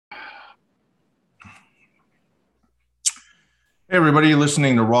Hey, everybody, you're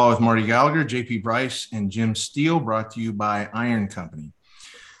listening to Raw with Marty Gallagher, JP Bryce, and Jim Steele, brought to you by Iron Company.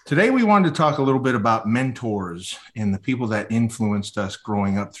 Today, we wanted to talk a little bit about mentors and the people that influenced us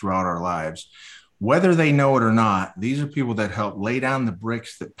growing up throughout our lives. Whether they know it or not, these are people that helped lay down the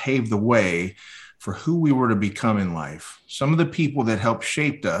bricks that paved the way for who we were to become in life. Some of the people that helped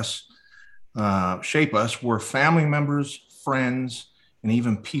shape us were family members, friends, and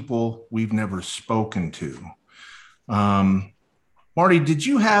even people we've never spoken to. Um, Marty, did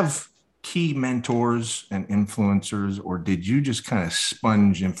you have key mentors and influencers, or did you just kind of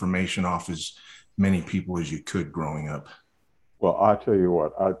sponge information off as many people as you could growing up? Well, I tell you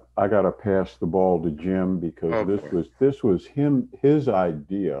what, I got to pass the ball to Jim because Oh this boy. was this was his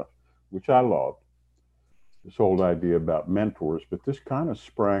idea, which I loved. This whole idea about mentors, but this kind of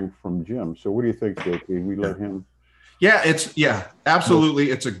sprang from Jim. So what do you think, JP? We Yeah. let him. Absolutely.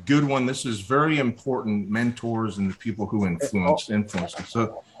 It's a good one. This is very important. Mentors and the people who influence us.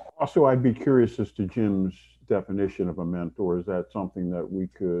 So Also, I'd be curious as to Jim's definition of a mentor. Is that something that we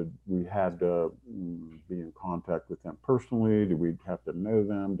had to be in contact with them personally? Do we have to know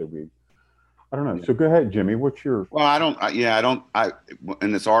them? Do we? I don't know. So go ahead, Jimmy. What's your? Well, I don't.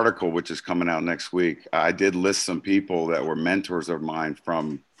 In this article, which is coming out next week, I did list some people that were mentors of mine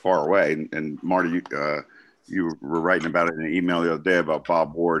from far away. And Marty, you were writing about it in an email the other day about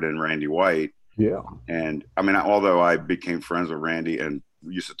Bob Ward and Randy White. Yeah. And I mean, although I became friends with Randy and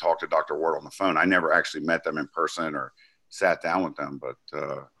we used to talk to Dr. Ward on the phone, I never actually met them in person or sat down with them. But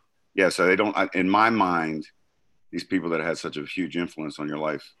yeah, so they don't. In my mind, these people that had such a huge influence on your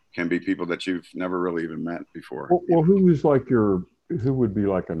life can be people that you've never really even met before. Well, who was like who would be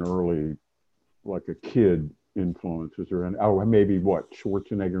like an early, like a kid influence? Is there an, oh, maybe what,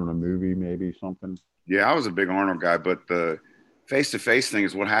 Schwarzenegger in a movie, maybe something? Yeah, I was a big Arnold guy, but the face-to-face thing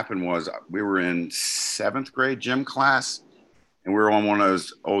is what happened was we were in seventh grade gym class and we were on one of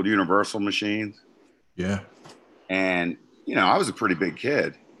those old Universal machines. yeah. And, I was a pretty big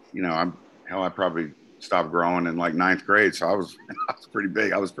kid. I probably stopped growing in like ninth grade. So I was pretty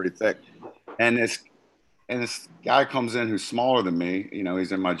big. I was pretty thick. And this guy comes in who's smaller than me.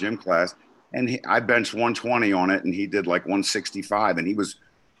 He's in my gym class, and I benched 120 on it, and he did like 165, and he was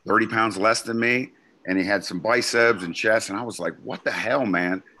 30 pounds less than me, and he had some biceps and chest, and I was like, "What the hell,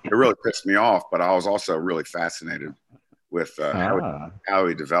 man?" It really pissed me off, but I was also really fascinated with Ah, how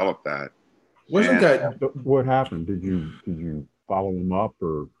he developed that. Wasn't And that what happened? Did you follow him up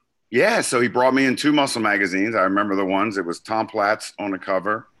or? yeah, so he brought me in two muscle magazines. I remember the ones. It was Tom Platz on the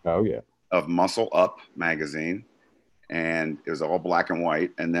cover Oh yeah. of Muscle Up magazine, and it was all black and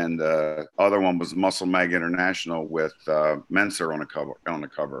white. And then the other one was Muscle Mag International with Menser on the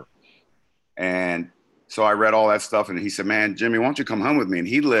cover. And so I read all that stuff, and he said, "Man, Jimmy, why don't you come home with me?" And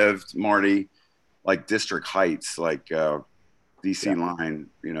he lived, Marty, like District Heights, like DC Yeah. line,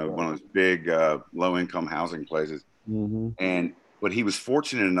 one of those big low income housing places. Mm-hmm. And but he was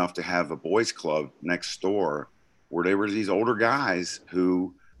fortunate enough to have a boys club next door where there were these older guys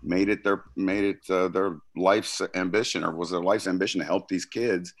who made it their life's ambition, or was their life's ambition to help these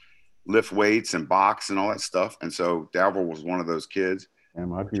kids lift weights and box and all that stuff. And so Dalrymple was one of those kids.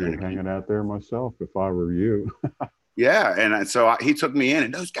 And I'd be hanging out there myself if I were you. Yeah, and so he took me in,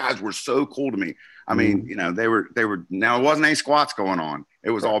 and those guys were so cool to me. I mean, Mhm. they were. Now it wasn't any squats going on;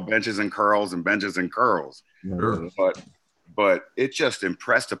 it was all benches and curls and benches and curls. sure? Nice. But it just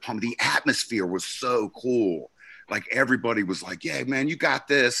impressed upon me. The atmosphere was so cool. Like everybody was like, "Yeah, man, you got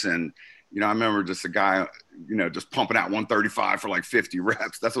this." And I remember just a guy, just pumping out 135 for like 50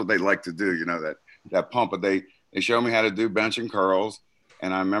 reps. That's what they like to do, that pump. But they showed me how to do bench and curls.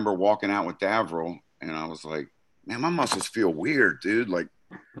 And I remember walking out with Davril, and I was like, "Man, my muscles feel weird, dude. Like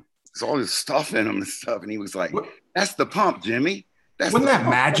there's all this stuff in them and stuff." And he was like, Wa- "That's the pump, Jimmy. That's Wasn't the that pump.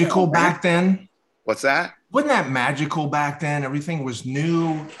 Come magical on, man." back then? What's that? Wasn't that magical back then? Everything was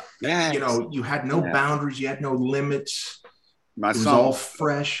new. Yes. You had no Yeah. boundaries, you had no limits. My It was son all was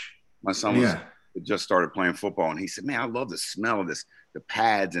fresh. my son was Yeah. just started playing football, and he said, "Man, I love the smell of this, the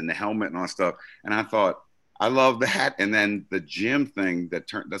pads and the helmet and all that stuff." And I thought, I love that. And then the gym thing that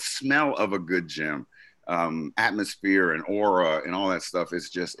turned the smell of a good gym, atmosphere and aura and all that stuff is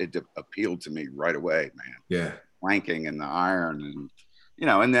just it appealed to me right away, man. Yeah. Planking and the iron, and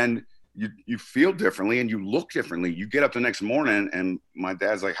and then you feel differently and you look differently. You get up the next morning, and my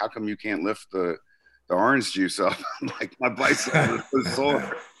dad's like, "How come you can't lift the orange juice up?" I'm like, "My bicep is so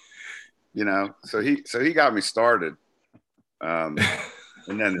sore." So he got me started. Um,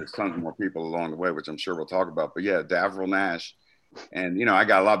 and then there's tons more people along the way, which I'm sure we'll talk about. But yeah, Davril Nash, and I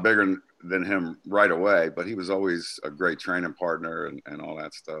got a lot bigger than him right away, but he was always a great training partner and all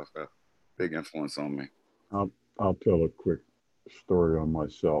that stuff. A big influence on me. I'll I'll tell a quick story on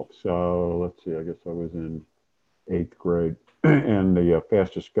myself. So let's see, I guess I was in 8th grade, and the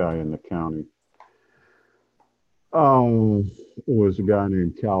fastest guy in the county was a guy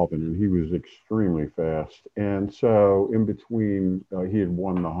named Calvin, and he was extremely fast. And so in between, he had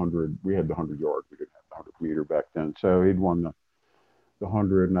won the 100. We had the 100 yard. We didn't have the 100 meter back then. So he'd won the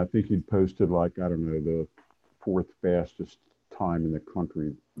 100, and I think he'd posted like, I don't know, the fourth fastest time in the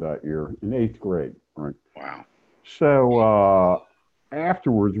country that year in 8th grade, right? Wow. So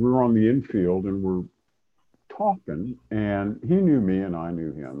afterwards, we were on the infield and we're talking, and he knew me and I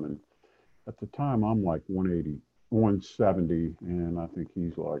knew him. And at the time, I'm like 180, 170, and I think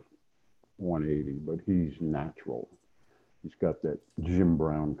he's like 180, but he's natural. He's got that Jim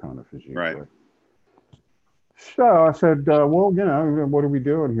Brown kind of physique. Right. So I said, well, you know, what are we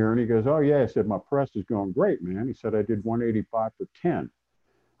doing here? And he goes, oh, yeah. I said, my press is going great, man. He said, I did 185 for 10.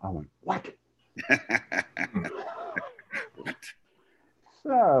 I went, what?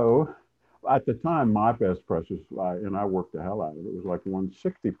 So at the time, my best press was, and I worked the hell out of it, it was like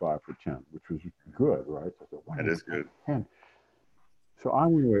 165 for 10, which was good, right? So I said, wow, that is good. 10. So I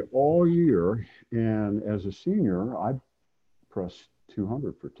went away all year, and as a senior, I pressed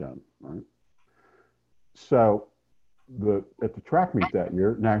 200 for 10, right? So at the track meet that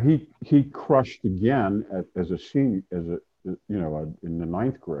year, now he crushed again as a senior, in the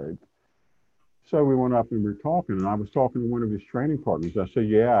 9th grade. So we went up and we were talking, and I was talking to one of his training partners. I said,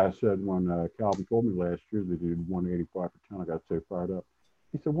 yeah, I said, when Calvin told me last year that he did 185 for 10, I got so fired up.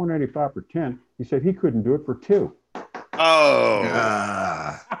 He said, 185 for 10. He said he couldn't do it for 2. Oh.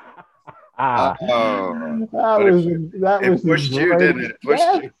 That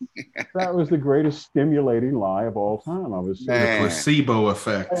was the greatest stimulating lie of all time. I was so the placebo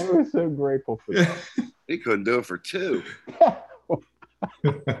effect. I was so grateful for that. He couldn't do it for 2.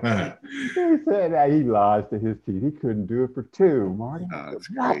 He said he lies to his teeth. He couldn't do it for 2, Marty. Oh, that's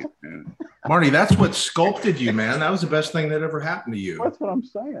great, man. Marty, that's what sculpted you, man. That was the best thing that ever happened to you. That's what I'm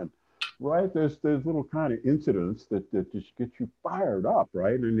saying, right? There's little kind of incidents that just get you fired up,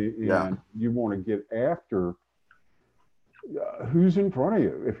 right? And you want to get after who's in front of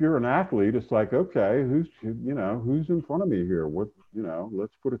you. If you're an athlete, it's like, okay, who's in front of me here?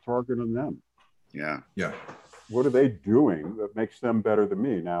 Let's put a target on them. Yeah. What are they doing that makes them better than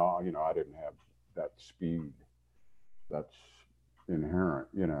me? Now, I didn't have that speed. That's inherent.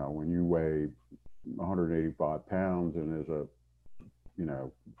 When you weigh 185 pounds and as a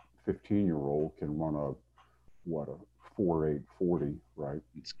 15-year-old can run a 4.840, right?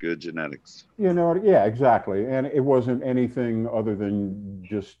 It's good genetics. Yeah, exactly. And it wasn't anything other than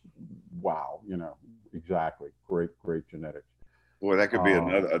just wow. Exactly. Great genetics. Boy, that could be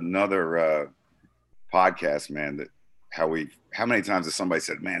another podcast, man. That how many times has somebody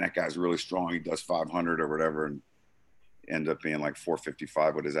said, man, that guy's really strong, he does 500 or whatever, and end up being like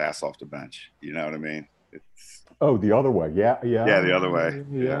 455 with his ass off the bench. You know what I mean? The other way. Yeah, the other way.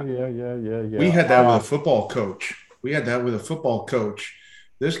 Yeah. We had that with a football coach.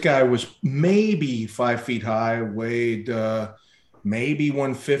 This guy was maybe 5 feet high, weighed maybe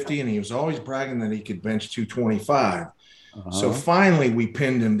 150, and he was always bragging that he could bench 225. So finally we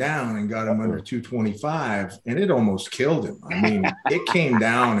pinned him down and got him under 225, and it almost killed him. I mean, it came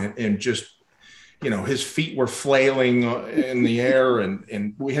down and just, his feet were flailing in the air,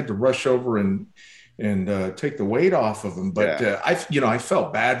 and we had to rush over and take the weight off of him. But I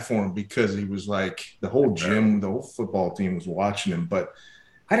felt bad for him because he was like, the whole gym, the whole football team was watching him. But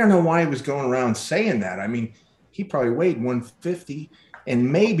I don't know why he was going around saying that. I mean, he probably weighed 150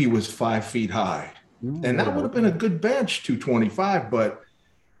 and maybe was 5 feet high. And that would have been a good bench, 225, but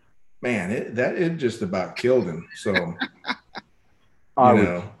man, it just about killed him. So,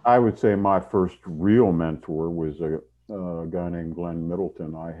 I would say my first real mentor was a guy named Glenn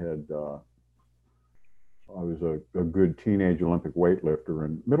Middleton. I was a good teenage Olympic weightlifter,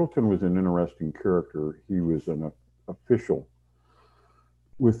 and Middleton was an interesting character. He was an official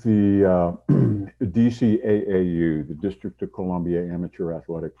with the DCAAU, the District of Columbia Amateur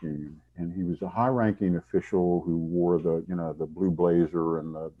Athletic Union, and he was a high-ranking official who wore the blue blazer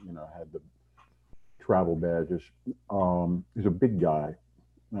and had the travel badges. He's a big guy,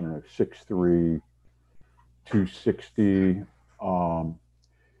 I don't know, 6'3", 260,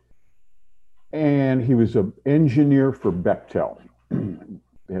 and he was an engineer for Bechtel.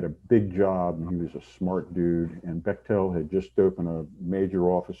 They had a big job, and he was a smart dude. And Bechtel had just opened a major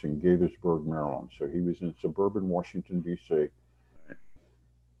office in Gaithersburg, Maryland. So he was in suburban Washington, D.C.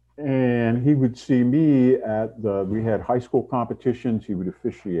 And he would see me we had high school competitions, he would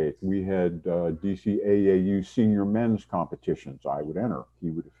officiate. We had DCAAU senior men's competitions. I would enter,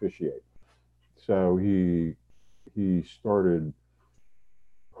 he would officiate. So he started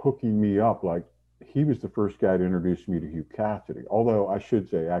hooking me up. Like, he was the first guy to introduce me to Hugh Cassidy. Although I should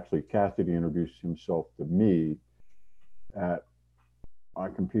say, actually, Cassidy introduced himself to me at, I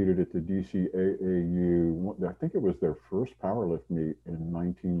competed at the DCAAU. I think it was their first powerlift meet in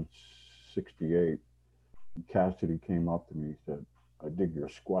 1968. Cassidy came up to me and said, "I dig your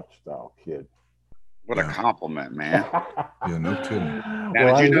squat style, kid." What a compliment, man. Yeah, no kidding. Now,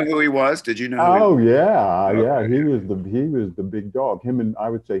 well, did you know who he was? Did you know? Oh, yeah. Yeah. He was the big dog. I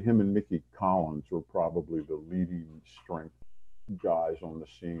would say him and Mickey Collins were probably the leading strength guys on the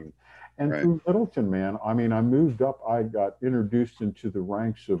scene. And through Middleton, man, I mean, I moved up. I got introduced into the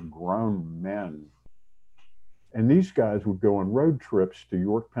ranks of grown men. And these guys would go on road trips to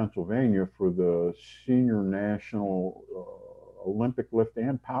York, Pennsylvania for the senior national Olympic lift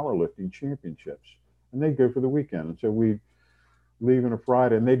and powerlifting championships. And they'd go for the weekend. And so we'd leave on a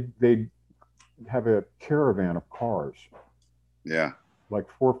Friday, and they'd have a caravan of cars. Yeah. Like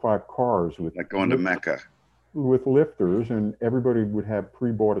 4 or 5 cars with, like going to Mecca. With lifters, and everybody would have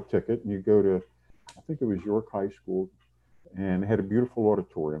pre-bought a ticket, and you go to, I think it was York High School, and it had a beautiful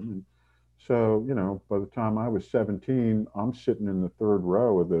auditorium. And so, you know, by the time I was 17, I'm sitting in the third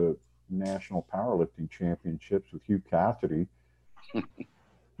row of the National Powerlifting Championships with Hugh Cassidy.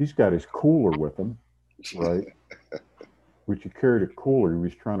 He's got his cooler with him, right? Which he carried a cooler. He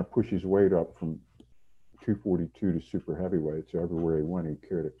was trying to push his weight up from 242 to super heavyweight. So everywhere he went, he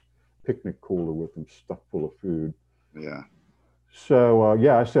carried a picnic cooler with him stuffed full of food. Yeah. So,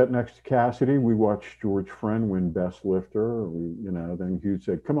 yeah, I sat next to Cassidy. We watched George Friend win Best Lifter. Then Hugh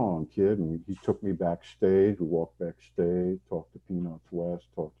said, "Come on, kid." And he took me backstage. We walked backstage, talked to Peanuts West,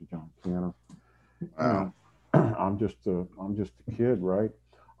 talked to John Canner. Wow. I'm just a kid, right?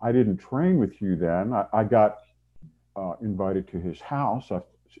 I didn't train with Hugh then. I got invited to his house.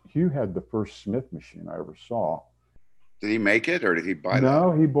 Hugh had the first Smith machine I ever saw. Did he make it, or did he buy it?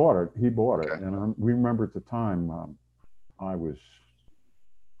 No, he bought it. He bought it. And we remember at the time, I was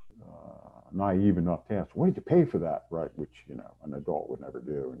naive enough to ask, "What did you pay for that?" Right, which, you know, an adult would never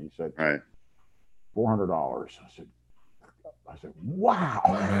do. And he said, $400. I said, "Wow,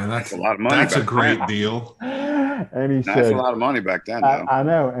 man, that's a lot of money. That's a great deal." And he said, "That's a lot of money back then." I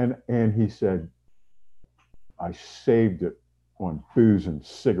know. And he said, "I saved it on booze and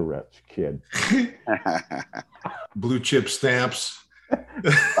cigarettes, kid." Blue chip stamps.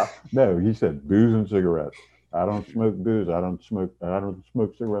 No, he said booze and cigarettes. I don't smoke booze. I don't smoke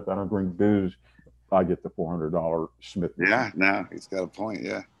cigarettes. I don't drink booze. I get the $400 Smith. Yeah, no, he's got a point.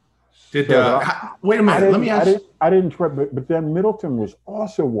 Yeah. Wait a minute. Let me ask. I didn't try, but then Middleton was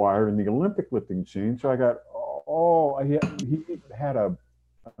also wired in the Olympic lifting scene. So I got, he had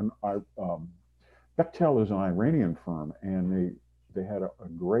Bechtel is an Iranian firm, and they had a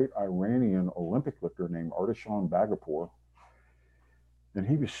great Iranian Olympic lifter named Artishan Bagapour. And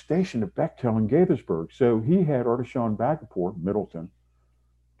he was stationed at Bechtel in Gaithersburg. So he had Artishan Bagapour, Middleton,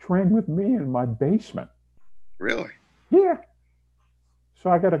 train with me in my basement. Really? Yeah. So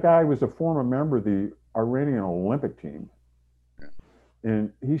I got a guy who was a former member of the Iranian Olympic team. Yeah.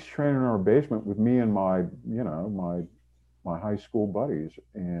 And he's training in our basement with me and my high school buddies.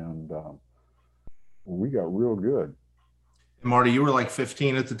 And we got real good. Marty, you were like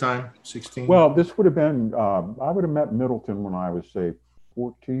 15 at the time, 16? Well, this would have been, I would have met Middleton when I was, say,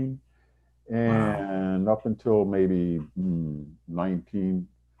 14. And up until maybe 19,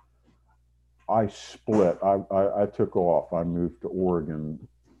 I split. I took off. I moved to Oregon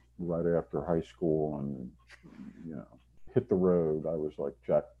right after high school and, hit the road. I was like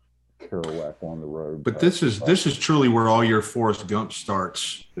Jack Kerouac on the road. But this is truly where all your Forrest Gump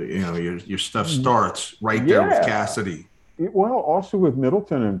starts. Your stuff starts right there with Cassidy. Well, also with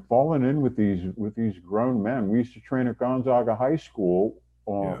Middleton and falling in with these grown men. We used to train at Gonzaga High School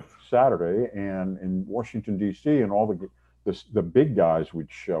on Saturday, and in Washington D.C., and all the big guys would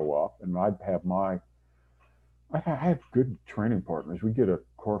show up, and I have good training partners. We'd get a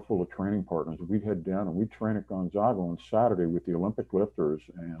car full of training partners. We'd head down and we'd train at Gonzaga on Saturday with the Olympic lifters,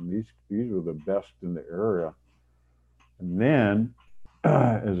 and these were the best in the area. And then,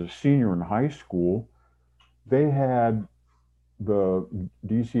 as a senior in high school, they had the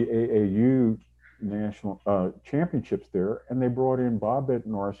DCAAU national championships there, and they brought in Bob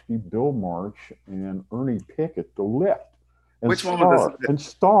Bednarski, Bill March, and Ernie Pickett to lift. Which one was this? And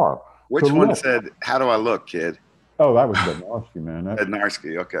Star. Which one said, "How do I look, kid"? Oh, that was Bednarski, man.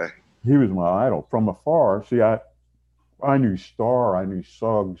 Bednarski, okay. He was my idol from afar. See, I knew Star, I knew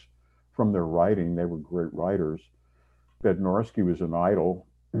Suggs from their writing. They were great writers. Bednarski was an idol.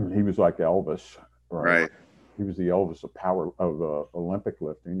 He was like Elvis, right? He was the Elvis of Olympic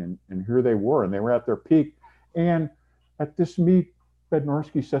lifting, and here they were, and they were at their peak. And at this meet,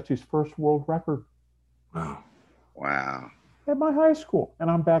 Bednarski sets his first world record. Wow. Wow. At my high school, and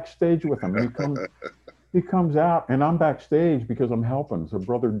I'm backstage with him. And he comes out, and I'm backstage because I'm helping. So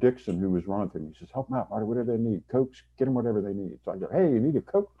Brother Dixon, who was running things, he says, "Help them out, Marty. What do they need? Cokes. Get them whatever they need." So I go, "Hey, you need a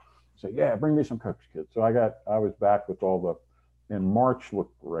Coke?" I say, "Yeah, bring me some Cokes, kid." So I was back with all the. And March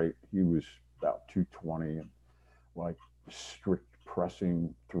looked great. He was about 220 and like strict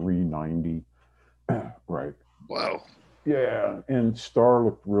pressing 390. Right. Whoa. Yeah, and Starr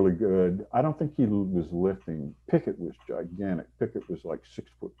looked really good. I don't think he was lifting. Pickett was gigantic. Pickett was like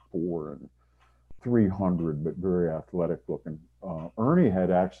 6'4" and 300, but very athletic looking. Ernie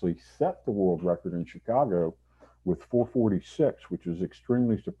had actually set the world record in Chicago with 446, which was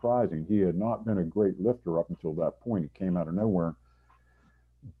extremely surprising. He had not been a great lifter up until that point. He came out of nowhere.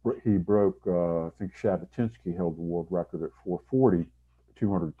 He broke, I think Shabatinsky held the world record at 440,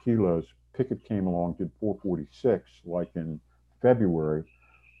 200 kilos. Pickett came along, did 446, like in February.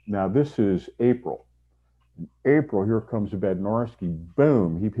 Now, this is April. In April, here comes Bednarski.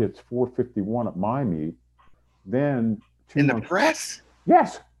 Boom, he hits 451 at my meet. Then in the press?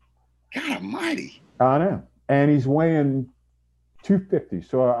 Yes. God almighty. I know. And he's weighing 250.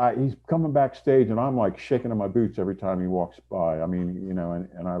 So he's coming backstage, and I'm like shaking in my boots every time he walks by. I mean, you know,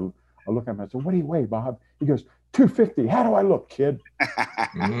 and I look at him and I said, "What do you weigh, Bob?" He goes, 250. How do I look, kid?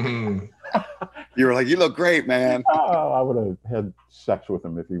 You were like, "You look great, man." Oh, I would have had sex with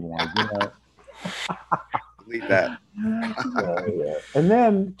him if he wanted, you know. Delete that. Yeah. And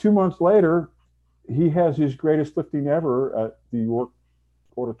then 2 months later, he has his greatest lifting ever at the York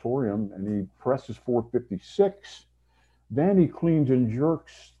Auditorium, and he presses 456. Then he cleans and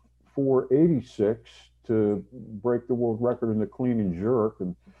jerks 486 to break the world record in the clean and jerk.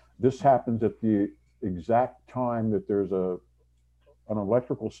 And this happens at the exact time that there's an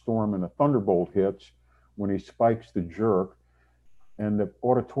electrical storm and a thunderbolt hits when he spikes the jerk. And the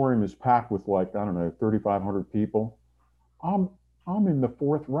auditorium is packed with, like, I don't know, 3,500 people. I'm in the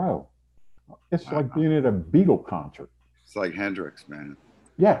fourth row. It's like being at a Beatle concert. It's like Hendrix, man.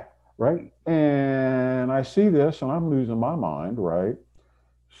 Yeah, right. And I see this and I'm losing my mind, right?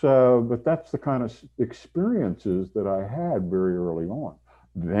 So, but that's the kind of experiences that I had very early on.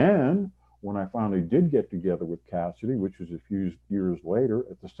 Then, when I finally did get together with Cassidy, which was a few years later,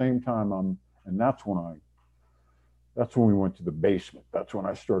 at the same time, and that's when we went to the basement. That's when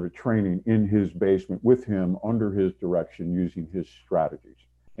I started training in his basement with him, under his direction, using his strategies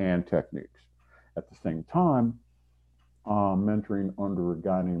and techniques. At the same time, mentoring under a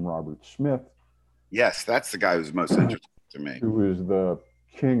guy named Robert Smith. Yes, that's the guy who's most interesting to me. Who is the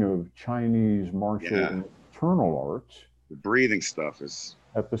king of Chinese martial and internal arts. The breathing stuff is...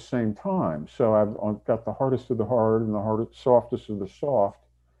 At the same time. So I've got the hardest of the hard and the softest of the soft.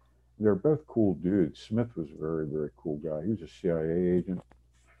 They're both cool dudes. Smith was a very, very cool guy. He was a CIA agent.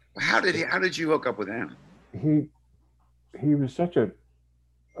 How did you hook up with him? He was such a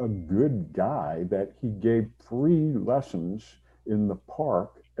good guy that he gave free lessons in the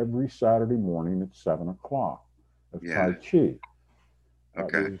park every Saturday morning at 7 o'clock of Tai Chi.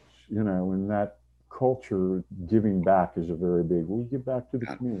 Okay. You know, in that culture, giving back is a very big, we give back to the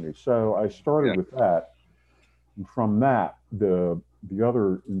community. So I started with that. And from that, the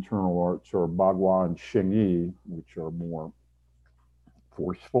other internal arts are Bagua and Xingyi, which are more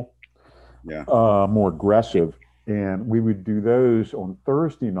forceful, more aggressive. And we would do those on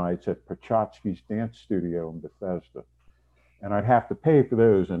Thursday nights at Pachatsky's Dance Studio in Bethesda. And I'd have to pay for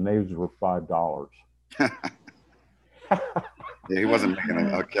those, and those were $5. Yeah, he wasn't making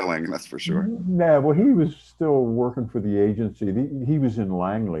a killing, that's for sure. No, well, he was still working for the agency. He was in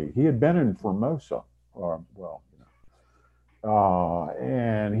Langley. He had been in Formosa,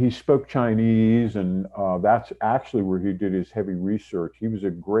 and he spoke Chinese, and that's actually where he did his heavy research. He was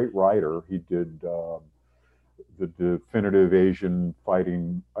a great writer. He did the definitive Asian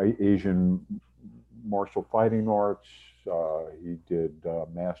martial fighting arts. He did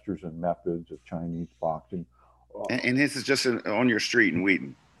masters and methods of Chinese boxing. And this is just on your street in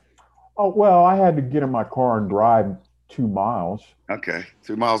Wheaton? Oh, well, I had to get in my car and drive 2 miles. Okay,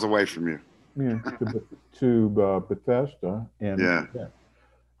 2 miles away from you. Yeah, to Bethesda. And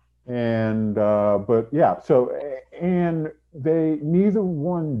they neither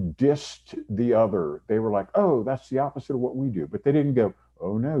one dissed the other. They were like, "Oh, that's the opposite of what we do," but they didn't go,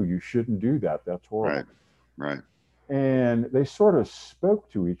 "Oh no, you shouldn't do that. That's horrible." Right. And they sort of spoke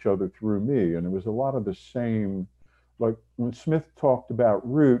to each other through me, and it was a lot of the same. Like when Smith talked about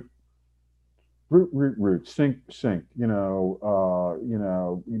root, sink.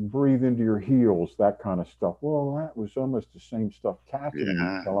 You breathe into your heels, that kind of stuff. Well, that was almost the same stuff Cassidy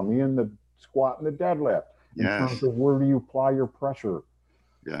was telling me in the squat and the deadlift. in Yes. terms of where do you apply your pressure.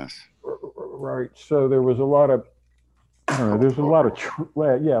 Yes. Right. So there was a lot of, I don't know, there's a lot of,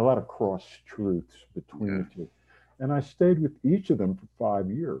 a lot of cross truths between the two. And I stayed with each of them for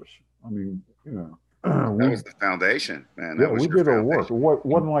 5 years. I mean, That was the foundation, man. That was we your did our work. foundation. It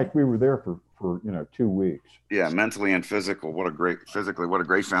wasn't like we were there for 2 weeks. Yeah, mentally and physical. What a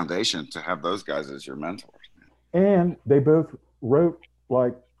great foundation to have those guys as your mentors. And they both wrote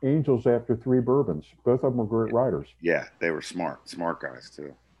like angels after 3 bourbons. Both of them were great writers. Yeah, they were smart guys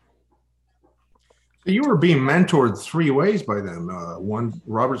too. You were being mentored 3 ways by them. One,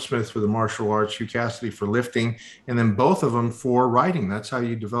 Robert Smith for the martial arts, Hugh Cassidy for lifting, and then both of them for writing. That's how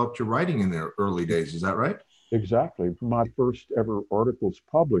you developed your writing in their early days. Is that right? Exactly. My first ever articles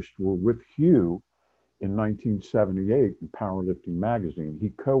published were with Hugh in 1978 in Powerlifting Magazine. He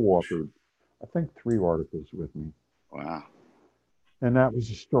co-authored, I think, 3 articles with me. Wow. And that was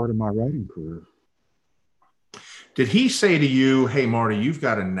the start of my writing career. Did he say to you, "Hey, Marty, you've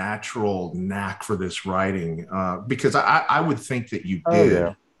got a natural knack for this writing"? Because I would think that you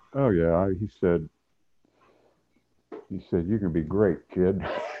did. Oh yeah. He said, "You can be great, kid."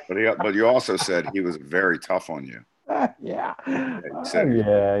 But you also said he was very tough on you. Yeah.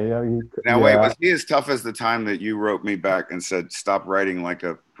 Now wait, was he as tough as the time that you wrote me back and said, "Stop writing like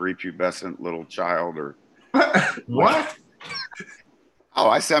a prepubescent little child"? Or what? Oh,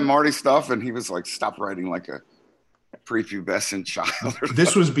 I sent Marty stuff, and he was like, "Stop writing like a prepubescent child."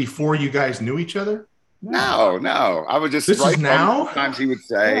 This was before you guys knew each other? No. I would just. This is now. Sometimes he would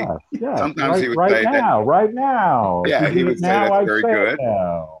say. Yeah. Sometimes he would say now. Right now. Yeah, he would say that's very good.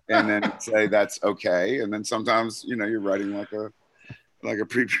 Now. And then say that's okay. And then sometimes you're writing like a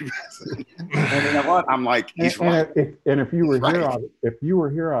prepubescent. And you know what? I'm like, he's right. And if you were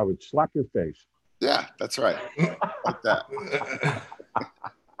here, I would slap your face. Yeah, that's right. Like that.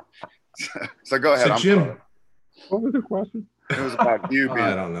 So go ahead. So Jim, what was the question? It was about you being.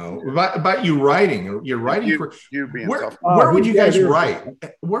 I don't know about you writing. You're writing for you being. Where would you guys write?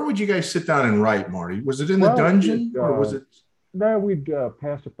 Where would you guys sit down and write, Marty? Was it in the dungeon or was it? No, we'd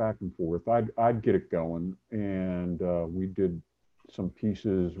pass it back and forth. I'd get it going, and we did some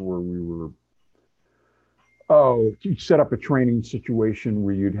pieces where we were. Oh, you'd set up a training situation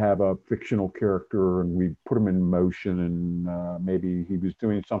where you'd have a fictional character, and we put him in motion, and maybe he was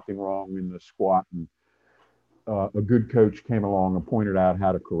doing something wrong in the squat, and a good coach came along and pointed out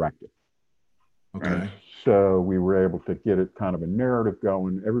how to correct it. Okay. And so we were able to get it kind of a narrative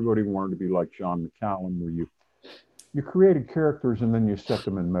going. Everybody wanted to be like John McCallum, where you created characters and then you set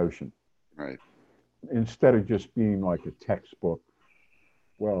them in motion. Right. Instead of just being like a textbook.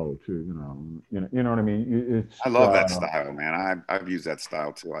 Well, you know what I mean? I love that style, man. I've used that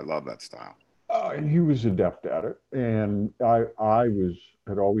style too. I love that style. He was adept at it, and I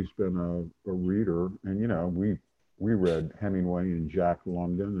had always been a reader, and we read Hemingway and Jack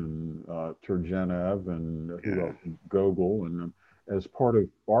London and Turgenev and who else? Gogol, and as part of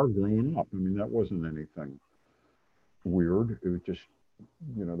our growing up. I mean, that wasn't anything weird. It was just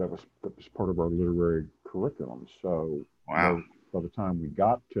that was part of our literary curriculum. So wow. By the time we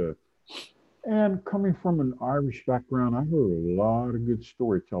got to, and coming from an Irish background, I heard a lot of good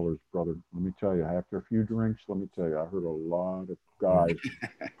storytellers, brother. Let me tell you, after a few drinks, I heard a lot of guys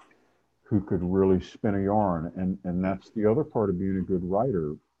who could really spin a yarn. And that's the other part of being a good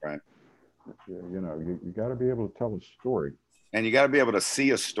writer. Right. You got to be able to tell a story. And you got to be able to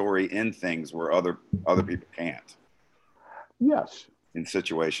see a story in things where other people can't. Yes. In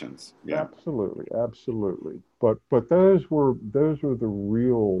situations. Yeah. Absolutely. But those were the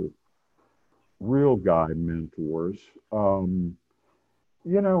real guide mentors. In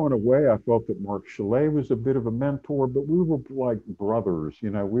a way, I felt that Mark Chaillet was a bit of a mentor, but we were like brothers. It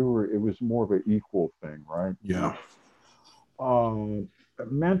was more of an equal thing, right? Yeah.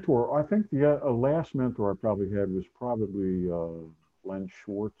 Mentor, I think the last mentor I probably had was probably Len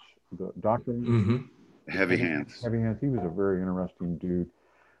Schwartz, the doctor. Mm-hmm. Heavy Hands. He was a very interesting dude.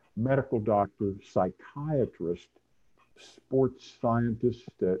 Medical doctor, psychiatrist, sports scientist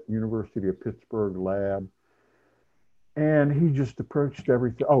at University of Pittsburgh lab. And he just approached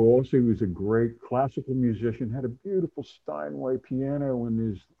everything. Oh, also he was a great classical musician, had a beautiful Steinway piano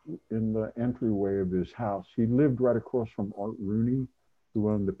in the entryway of his house. He lived right across from Art Rooney, who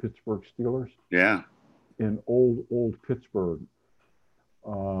owned the Pittsburgh Steelers. Yeah. In old Pittsburgh.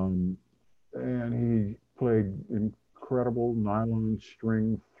 And he played incredible nylon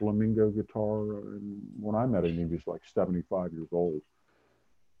string flamingo guitar. And when I met him, he was like 75 years old.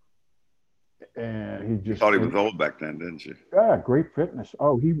 And he just thought he was old back then, didn't you? Yeah, great fitness.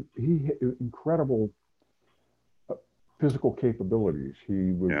 Oh, he incredible physical capabilities.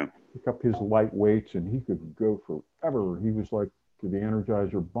 He would pick up his light weights and he could go forever. He was like the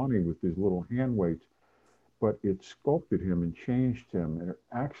Energizer Bunny with his little hand weights, but it sculpted him and changed him. And it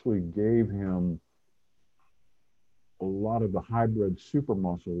actually gave him a lot of the hybrid super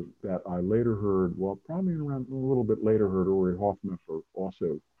muscle that I later heard, well, probably around a little bit later heard Ori Hofmeister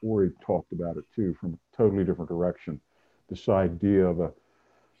also. Ori talked about it too from a totally different direction. This idea of a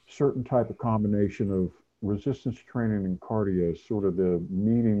certain type of combination of resistance training and cardio, sort of the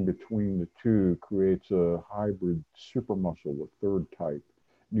meaning between the two creates a hybrid super muscle, a third type,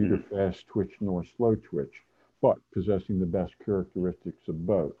 neither fast twitch nor slow twitch, but possessing the best characteristics of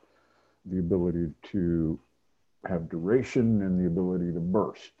both, the ability to have duration and the ability to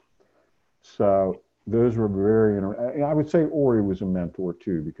burst. So those were very interesting. I would say Ori was a mentor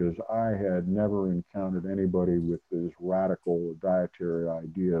too, because I had never encountered anybody with as radical dietary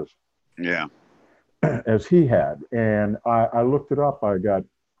ideas as he had. And I looked it up. I got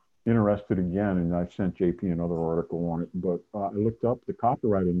interested again, and I sent JP another article on it. But I looked up the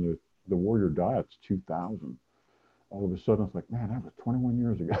copyright in the Warrior Diet's 2000. All of a sudden, it's like, man, that was 21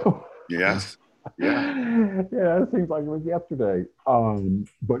 years ago. Yes. Yeah. Yeah, it seems like it was yesterday.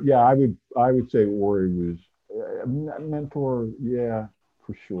 But yeah, I would say Ori was a mentor. Yeah,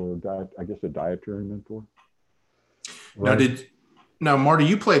 for sure. I guess a dietary mentor. Right? Now, Marty,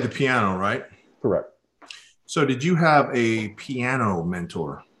 you play the piano, right? Correct. So did you have a piano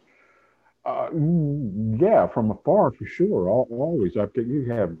mentor? Yeah, from afar for sure. Always. You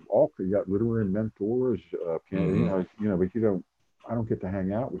got literary mentors, piano, but I don't get to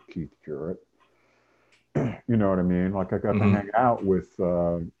hang out with Keith Jarrett. You know what I mean? Like I got to hang out with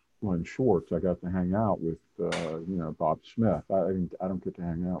Glenn Schwartz. I got to hang out with Bob Smith. I don't get to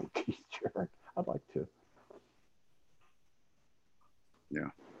hang out with Keith Jarrett. I'd like to.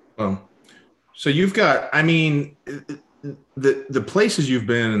 Yeah. So you've got, I mean, the places you've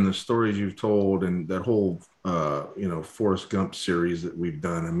been and the stories you've told and that whole Forrest Gump series that we've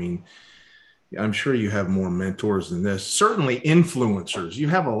done. I mean, I'm sure you have more mentors than this. Certainly influencers. You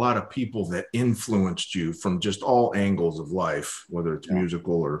have a lot of people that influenced you from just all angles of life, whether it's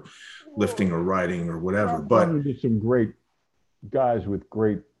musical or lifting or writing or whatever. But some great guys with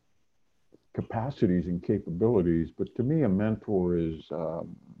great capacities and capabilities. But to me, a mentor is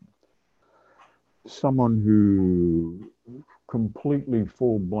someone who completely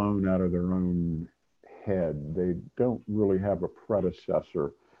full blown out of their own head. They don't really have a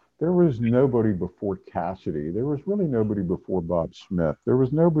predecessor. There was nobody before Cassidy. There was really nobody before Bob Smith. There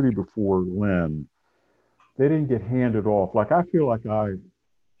was nobody before Len. They didn't get handed off. Like, I feel like I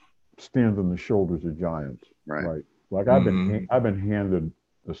stand on the shoulders of giants, right? Like I've been handed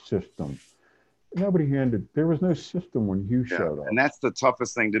the system. There was no system when you showed up. And that's the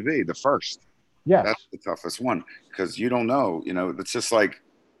toughest thing to be, the first. Yes. That's the toughest one, because you don't know, it's just like,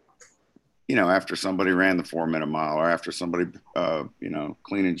 after somebody ran the 4-minute mile, or after somebody,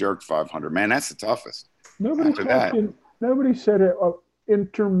 clean and jerk 500, man, that's the toughest. Nobody said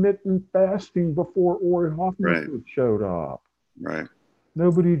intermittent fasting before Ori Hofmeister showed up. Right.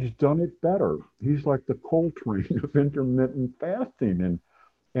 Nobody's done it better. He's like the Coltrane of intermittent fasting.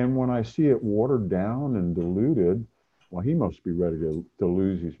 And when I see it watered down and diluted, well, he must be ready to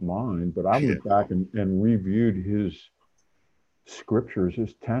lose his mind. But I went back and reviewed his scriptures,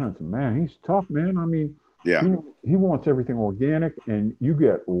 his tenets. Man, he's tough, man. I mean, he wants everything organic, and you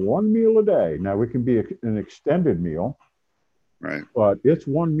get one meal a day. Now, it can be an extended meal, right? But it's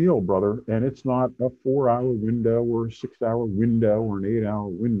one meal, brother, and it's not a 4-hour window or a 6-hour window or an 8-hour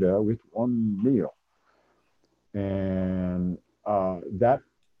window. It's one meal, and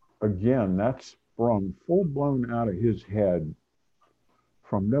that's sprung full blown out of his head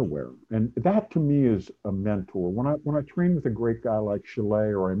from nowhere. And that to me is a mentor. When I train with a great guy like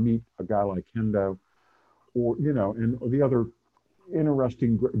Chalet, or I meet a guy like Hendo, or and the other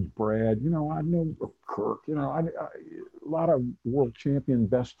interesting Brad, I know Kirk, a lot of world champion,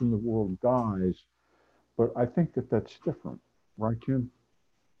 best in the world guys, but I think that's different, right, Jim?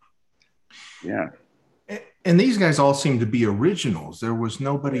 Yeah. And these guys all seem to be originals. There was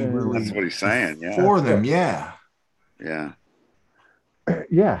nobody really. That's what he's saying. Yeah. For them. Yeah. Yeah.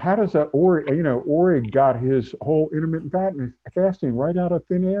 Yeah. How does that Ori got his whole intermittent fasting right out of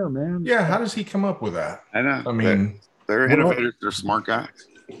thin air, man. Yeah. How does he come up with that? I know. I mean, they're innovators. They're smart guys.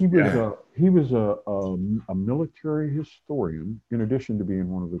 He was a military historian, in addition to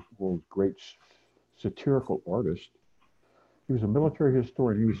being one of the world's great satirical artists. He was a military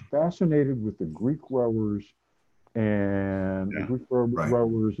historian. He was fascinated with the Greek rowers and the Greek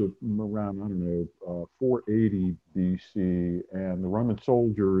rowers of around, 480 BC, and the Roman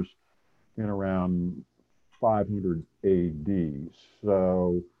soldiers in around 500 AD.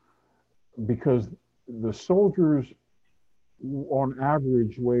 So, because the soldiers on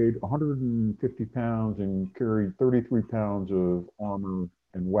average weighed 150 pounds and carried 33 pounds of armor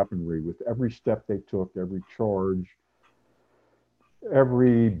and weaponry with every step they took, every charge,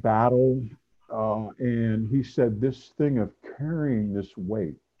 every battle. And he said this thing of carrying this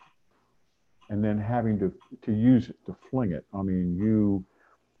weight and then having to use it to fling it. I mean, you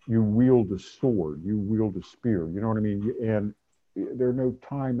wield a sword, you wield a spear, you know what I mean? And there are no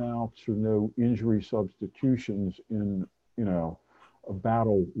timeouts or no injury substitutions in, a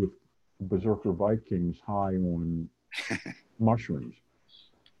battle with Berserker Vikings high on mushrooms.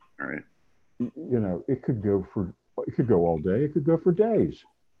 All right. It could go all day, it could go for days.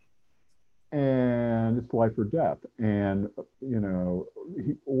 And it's life or death. And,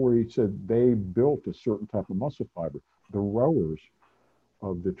 he said they built a certain type of muscle fiber. The rowers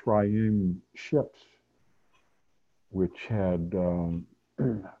of the triune ships, which had,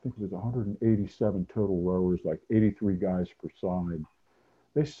 I think it was 187 total rowers, like 83 guys per side.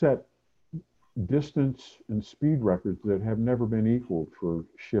 They set distance and speed records that have never been equaled for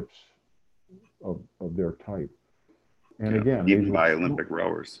ships of their type. And again, even by Olympic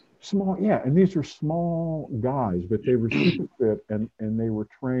rowers. Small, yeah, and these are small guys, but they were super fit, and they were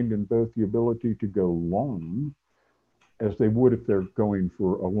trained in both the ability to go long, as they would if they're going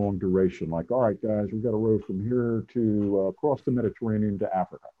for a long duration. Like, all right, guys, we've got to row from here to across the Mediterranean to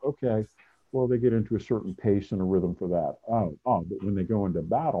Africa. Okay, well, they get into a certain pace and a rhythm for that. But when they go into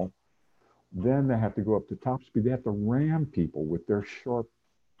battle, then they have to go up to top speed. They have to ram people with their sharp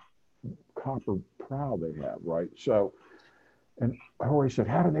copper prow they have, right? So. And Jorge said,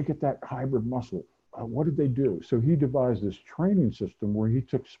 how did they get that hybrid muscle? What did they do? So he devised this training system where he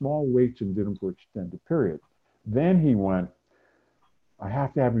took small weights and did them for extended periods. Then he went, I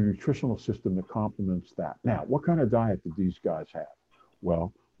have to have a nutritional system that complements that. Now, what kind of diet did these guys have?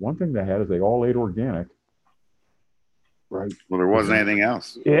 Well, one thing they had is they all ate organic, right? Well, there wasn't anything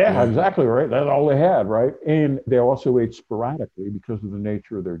else. Yeah, exactly, right? That's all they had, right? And they also ate sporadically because of the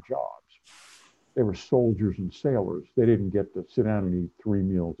nature of their jobs. They were soldiers and sailors. They didn't get to sit down and eat 3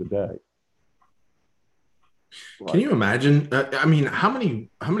 meals a day. Can you imagine? I mean, how many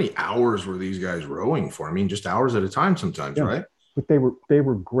hours were these guys rowing for? I mean, just hours at a time sometimes, yeah. Right? But they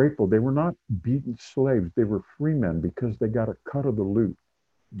were grateful. They were not beaten slaves. They were free men because they got a cut of the loot.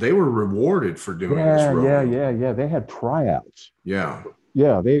 They were rewarded for doing this rowing. Yeah. They had tryouts. Yeah.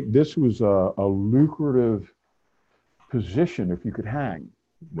 Yeah. This was a lucrative position if you could hang.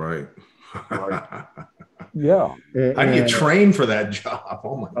 Right. Yeah. How do you train for that job?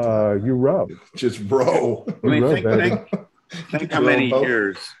 Oh my God. You row. Just row. I mean, think how many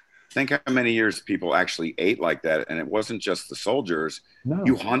years. Think how many years people actually ate like that, and it wasn't just the soldiers. No.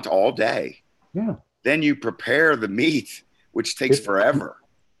 You hunt all day. Yeah. Then you prepare the meat, which takes forever.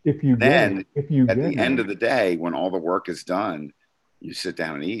 At the end of the day, when all the work is done, you sit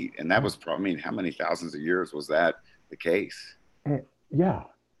down and eat, and that was probably. I mean, how many thousands of years was that the case? Yeah.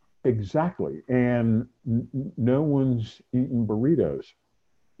 Exactly. And no one's eating burritos.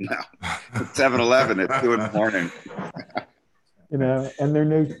 No. 7-Eleven at 2 in the morning. And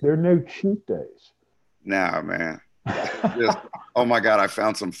there are no cheat days. No, man. Just, oh my God, I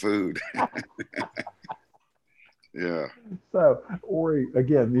found some food. Yeah. So Ori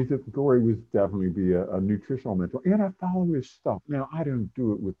was definitely be a nutritional mentor. And I follow his stuff. Now I don't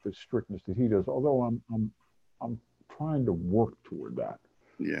do it with the strictness that he does, although I'm trying to work toward that.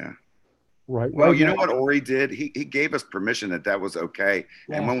 Yeah. Right. Well, you know what Ori did? He gave us permission that was okay.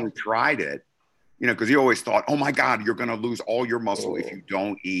 Yeah. And when we tried it, because he always thought, oh my God, you're going to lose all your muscle if you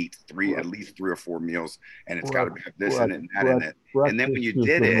don't eat at least 3 or 4 meals, and it's got to have this in it and that in it. And then when you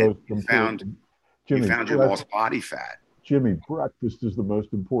did it, you found you lost body fat. Jimmy, breakfast is the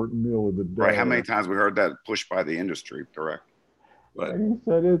most important meal of the day. Right? How many times we heard that pushed by the industry? Correct. But he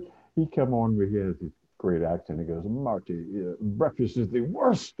said it. He come on with his great accent. He goes, Marty, breakfast is the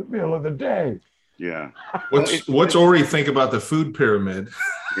worst meal of the day. Yeah. What's Ori think about the food pyramid?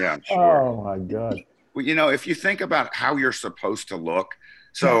 Yeah, I'm sure. Oh my God. Well, if you think about how you're supposed to look,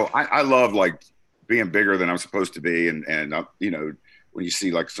 so I love like being bigger than I'm supposed to be, and when you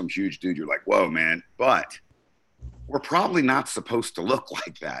see like some huge dude, you're like, whoa, man. But we're probably not supposed to look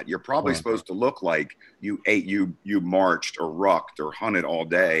like that. You're probably supposed to look like you ate, you marched or rucked or hunted all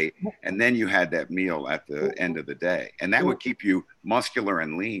day, and then you had that meal at the end of the day, and that would keep you muscular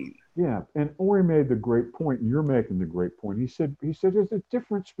and lean. Yeah, and Ori made the great point, and you're making the great point. He said there's a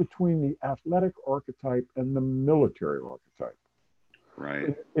difference between the athletic archetype and the military archetype.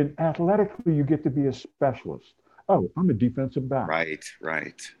 Right. And athletically, you get to be a specialist. Oh, I'm a defensive back. Right.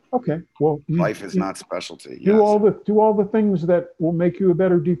 Okay. Well, Life is not specialty. do Yes. do all the things that will make you a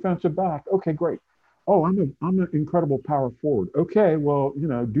better defensive back. Okay, great. Oh, I'm an incredible power forward. Okay, well,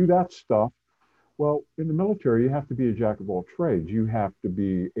 do that stuff. Well, in the military, you have to be a jack of all trades. You have to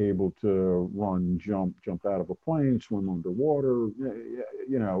be able to run, jump out of a plane, swim underwater,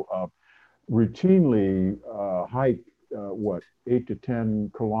 routinely hike, 8 to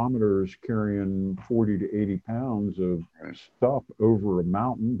 10 kilometers carrying 40 to 80 pounds of stuff over a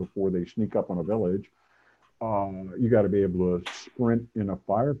mountain before they sneak up on a village. You got to be able to sprint in a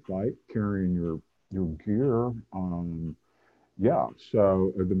firefight carrying your gear. Yeah,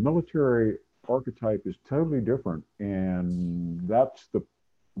 so the military archetype is totally different, and that's the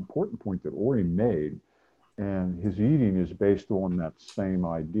important point that Ori made. And his eating is based on that same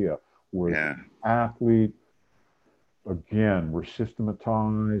idea. Where athlete, again, we're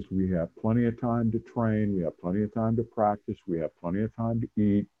systematized. We have plenty of time to train. We have plenty of time to practice. We have plenty of time to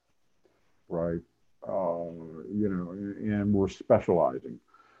eat, right? And we're specializing.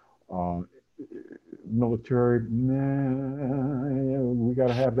 Military, we got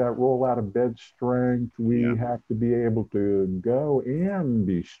to have that roll out of bed strength. We have to be able to go and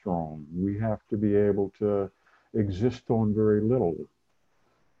be strong. We have to be able to exist on very little.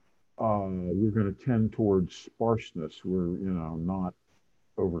 We're going to tend towards sparseness. We're, not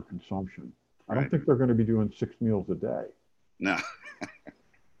overconsumption. I don't think they're going to be doing 6 meals a day. No.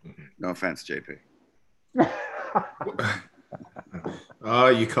 No offense, JP. Oh,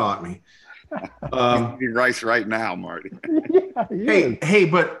 you caught me. Eating rice right now, Marty. Hey,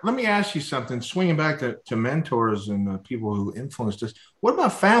 but let me ask you something. Swinging back to mentors and the people who influenced us. What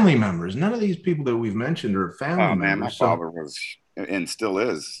about family members? None of these people that we've mentioned are family members. Man, my father was and still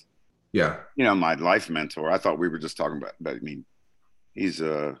is. Yeah. My life mentor. I thought we were just talking about, but I mean, he's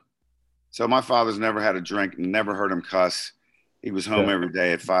so my father's never had a drink, never heard him cuss. He was home every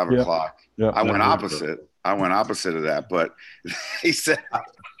day at 5 o'clock. I went opposite. I went opposite of that, but he set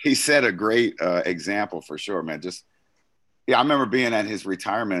a great example for sure, man. I remember being at his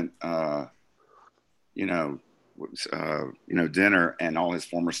retirement, dinner, and all his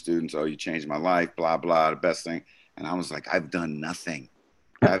former students. Oh, you changed my life, blah blah, the best thing. And I was like, I've done nothing.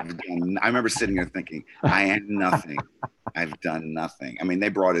 I remember sitting there thinking, I am nothing. I've done nothing. I mean, they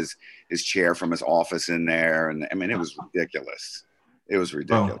brought his chair from his office in there, and I mean, it was ridiculous. It was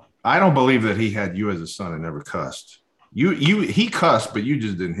ridiculous. Well, I don't believe that he had you as a son and never cussed. He cussed, but you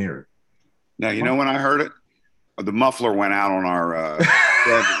just didn't hear it. Now, when I heard it, the muffler went out on our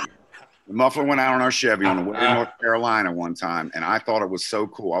Chevy. The muffler went out on our Chevy on the way to North Carolina one time, and I thought it was so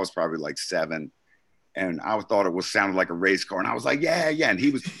cool. I was probably like 7. And I thought it sounded like a race car. And I was like, yeah. And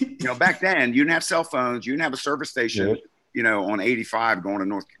he was, back then you didn't have cell phones. You didn't have a service station, on 85 going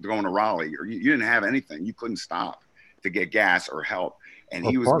to Raleigh, or you didn't have anything. You couldn't stop to get gas or help. And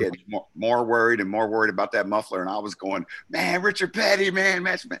he was getting more worried and more worried about that muffler. And I was going, man, Richard Petty, man.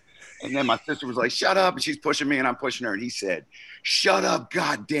 And then my sister was like, shut up. And she's pushing me and I'm pushing her. And he said, shut up,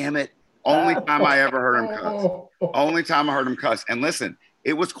 God damn it. Only time I ever heard him cuss. Only time I heard him cuss. And listen,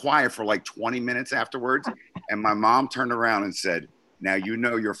 it was quiet for like 20 minutes afterwards. And my mom turned around and said, now,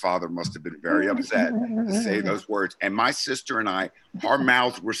 your father must have been very upset to say those words. And my sister and I, our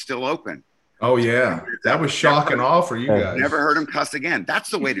mouths were still open. Oh, yeah. That was shock and awe for you guys. Never heard him cuss again. That's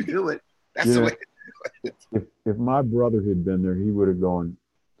the way to do it. That's the way to do it. If my brother had been there, he would have gone,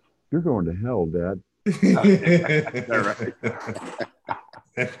 you're going to hell, Dad.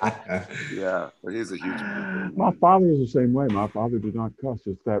 Yeah, but he's a huge man. My father was the same way. My father did not cuss.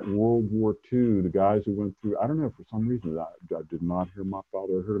 It's that World War II, the guys who went through, I don't know, for some reason, I did not hear my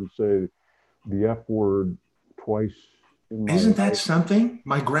father. I heard him say the F word twice. Isn't that something?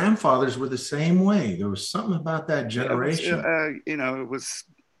 My grandfathers were the same way. There was something about that generation. It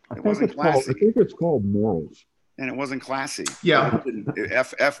wasn't classy. I think it's called morals. And it wasn't classy. Yeah.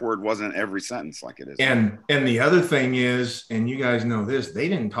 F word wasn't every sentence like it is. And the other thing is, and you guys know this, they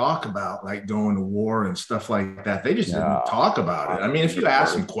didn't talk about like going to war and stuff like that. They just didn't talk about it. I mean, if you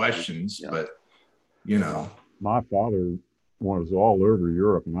ask some questions, but My father was all over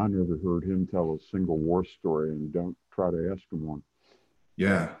Europe, and I never heard him tell a single war story, and don't try to ask him one.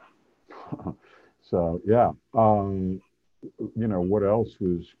 Yeah. So, yeah. What else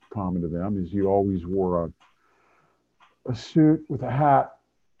was common to them is you always wore a suit with a hat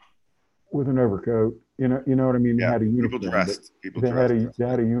with an overcoat. You know what I mean? Yeah, they had a uniform. They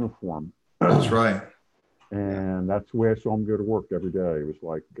had a uniform. That's right. And that's the way I saw them go to work every day. It was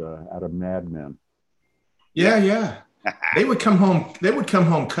like out of Mad Men. Yeah. They would come home,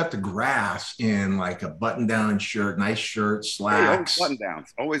 cut the grass in like a button-down shirt, nice shirt, slacks.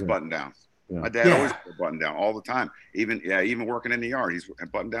 Always button-downs. My dad always put a button down all the time. Even working in the yard, he's a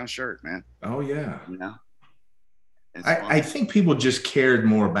button down shirt, man. Oh yeah. You know. I think people just cared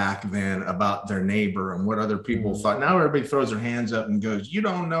more back then about their neighbor and what other people thought. Now everybody throws their hands up and goes, "You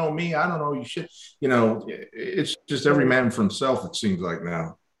don't know me. I don't know you shit." You know, it's just every man for himself. It seems like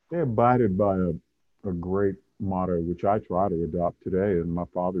now. They abided by a great motto, which I try to adopt today. And my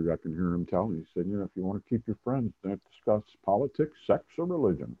father, I can hear him tell me, he said, if you want to keep your friends, don't discuss politics, sex, or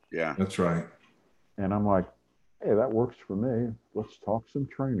religion. Yeah, that's right. And I'm like, hey, that works for me. Let's talk some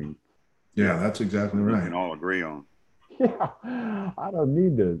training. Yeah, that's exactly right. We can all agree on. Yeah, I don't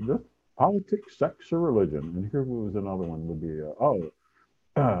need to. Just politics, sex, or religion. And here was another one would be,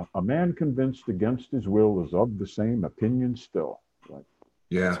 a man convinced against his will is of the same opinion still. Like,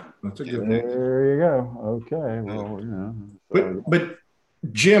 yeah, that's a good thing. There you go. Okay, well, But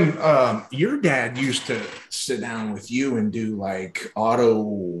Jim, your dad used to sit down with you and do like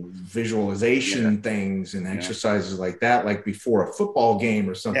auto visualization things and exercises like that, like before a football game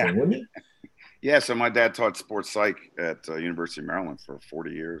or something, wouldn't he? Yeah, so my dad taught sports psych at University of Maryland for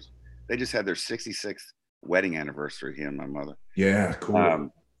 40 years. They just had their 66th wedding anniversary, he and my mother. Yeah, cool.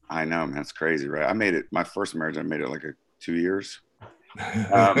 I know, man, it's crazy, right? I made it, my first marriage, I made it like 2 years.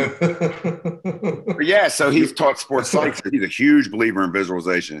 But yeah, so he's taught sports psych. So he's a huge believer in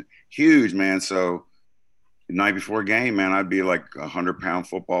visualization. Huge, man. So the night before a game, man, I'd be like 100-pound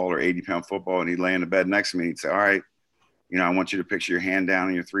football or 80-pound football, and he'd lay in the bed next to me. He'd say, all right, I want you to picture your hand down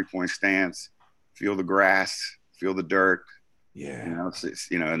in your three-point stance. Feel the grass, feel the dirt. Yeah. It's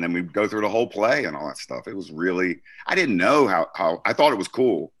and then we'd go through the whole play and all that stuff. It was really, I didn't know how I thought it was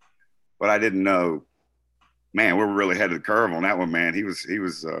cool, but I didn't know, man, we're really ahead of the curve on that one, man. He was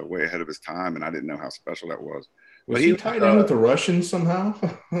way ahead of his time, and I didn't know how special that was. Was he tied in with the Russians somehow?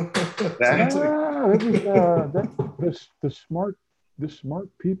 The smart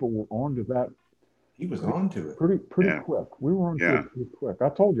people were onto that. He was onto it pretty quick. We were onto it pretty quick. I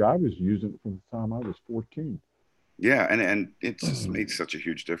told you I was using it from the time I was 14. Yeah, and it just made such a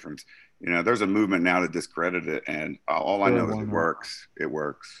huge difference. There's a movement now to discredit it, and all I know is it works. It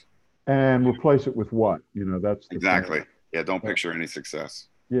works. And replace it with what? That's exactly. Thing. Yeah, don't picture any success.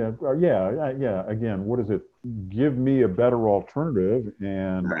 Yeah. Again, what is it? Give me a better alternative,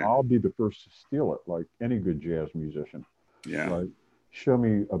 and I'll be the first to steal it, like any good jazz musician. Yeah. Like, show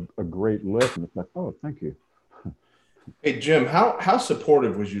me a great lift, and it's like, oh, thank you. Hey, Jim, how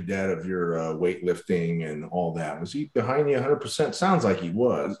supportive was your dad of your weightlifting and all that? Was he behind you 100%? Sounds like he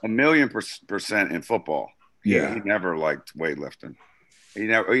was. 1,000,000% in football. Yeah. He never liked weightlifting.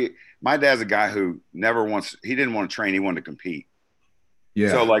 My dad's a guy who he didn't want to train. He wanted to compete.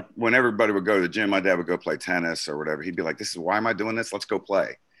 Yeah. So like when everybody would go to the gym, my dad would go play tennis or whatever. He'd be like, why am I doing this? Let's go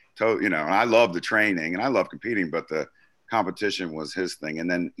play. So, and I love the training and I love competing, but the competition was his thing. And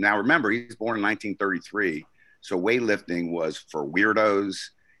then now remember, he's born in 1933. So weightlifting was for weirdos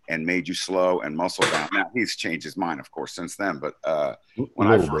and made you slow and muscle down. Now he's changed his mind, of course, since then. But when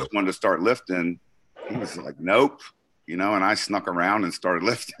I first wanted to start lifting, he was like, nope, and I snuck around and started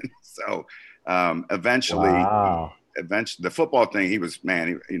lifting. So eventually, the football thing, he was,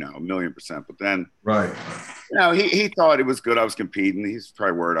 man, 1,000,000%. But then, right. He thought it was good. I was competing. He's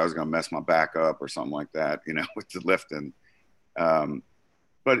probably worried I was going to mess my back up or something like that, with the lifting.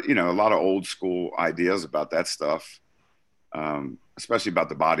 But, a lot of old school ideas about that stuff, especially about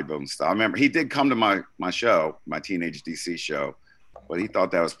the bodybuilding stuff. I remember he did come to my show, my Teenage DC show, but he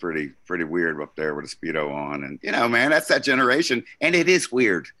thought that was pretty weird up there with a Speedo on. And, man, that's that generation. And it is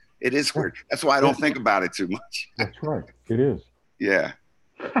weird. It is weird. That's why I don't think about it too much. That's right. It is. Yeah.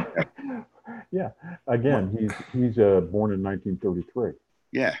 Yeah. Again, he's born in 1933.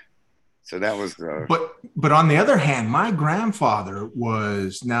 Yeah. So that was but on the other hand, my grandfather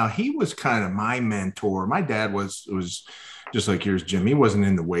he was kind of my mentor. My dad was just like yours, Jim. He wasn't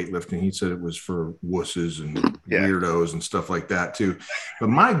into weightlifting. He said it was for wusses and weirdos and stuff like that too. But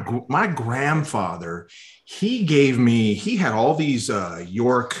my grandfather, he had all these old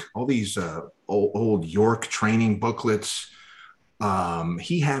York training booklets.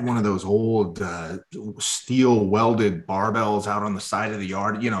 He had one of those old steel welded barbells out on the side of the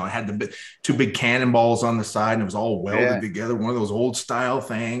yard. It had two big cannonballs on the side and it was all welded together. One of those old style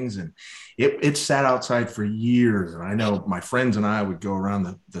things. And it sat outside for years. And I know my friends and I would go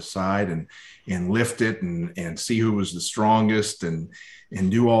around the side and lift it and see who was the strongest and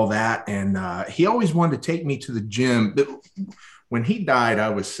do all that. And he always wanted to take me to the gym. When he died, I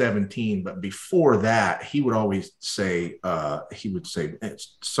was 17, but before that, he would always say,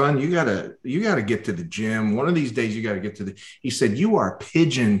 son, you gotta get to the gym. One of these days you gotta get he said, you are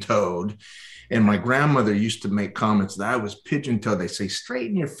pigeon-toed. And my grandmother used to make comments that I was pigeon-toed. They say,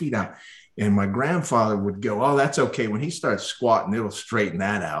 straighten your feet out. And my grandfather would go, "Oh, that's okay. When he starts squatting, it'll straighten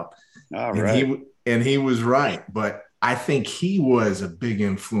that out." All And right. he was right. But I think he was a big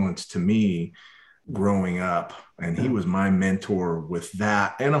influence to me growing up. And he was my mentor with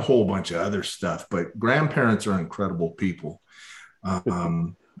that and a whole bunch of other stuff. But grandparents are incredible people.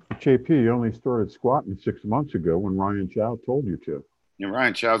 Um, JP, you only started squatting 6 months ago when Ryan Chow told you to. And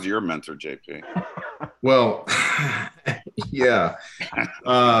Ryan Chow's your mentor, JP. well, yeah.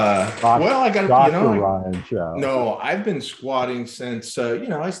 Well, I got to, Dr. Ryan Chow. no, I've been squatting since,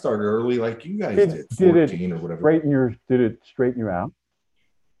 I started early like you guys did, Did 14 or whatever. did it straighten you out?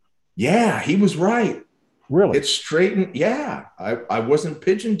 Yeah, he was right. Really? It straightened. Yeah, I wasn't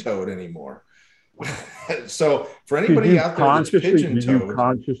pigeon toed anymore. So for anybody out there that's pigeon Did you toed,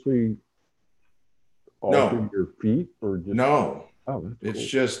 consciously alter no, your feet or just? no, Oh, that's it's cool.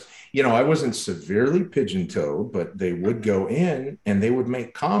 just, I wasn't severely pigeon toed, but they would go in and they would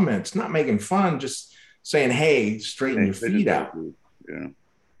make comments, not making fun, just saying, "Hey, straighten your feet out." Yeah.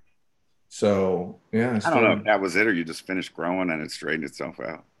 So yeah, I don't know if that was it or you just finished growing and it straightened itself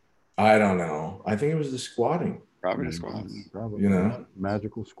out. I don't know. I think it was the squatting, Probably the squats. Probably. you know.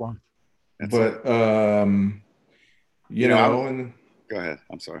 Magical squat. That's But and go ahead.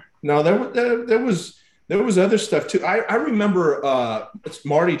 I'm sorry. no, there was other stuff too. I remember it's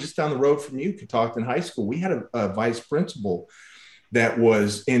Marty just down the road from you, Catoctin High School. We had a vice principal that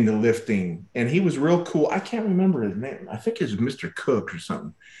was into lifting, and he was real cool. I can't remember his name. I think it was Mr. Cook or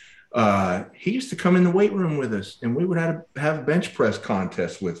something. He used to come in the weight room with us, and we would have bench press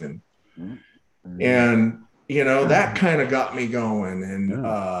contests with him. Mm-hmm. And that kind of got me going,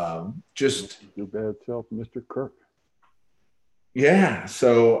 and just your bad self, Mr. Kirk. Yeah.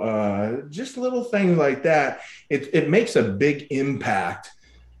 So just little things like that. It makes a big impact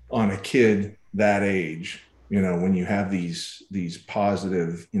on a kid that age, when you have these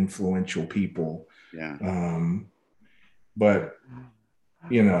positive, influential people. Yeah. But,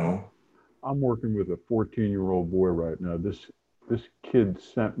 I'm working with a 14-year-old boy right now. This kid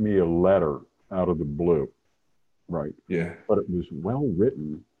sent me a letter out of the blue. Right. Yeah. But it was well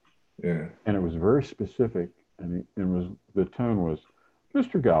written. Yeah. And it was very specific. And the tone was,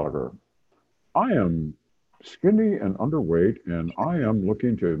 "Mr. Gallagher, I am skinny and underweight, and I am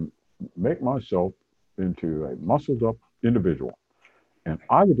looking to make myself into a muscled up individual. And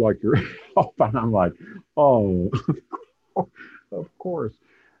I would like your help." And I'm like, "Oh, of course."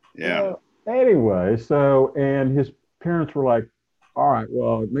 Yeah. Anyway, and his parents were like, "All right,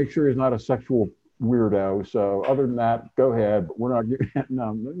 well, make sure he's not a sexual weirdo. So other than that, go ahead. But we're not getting, no,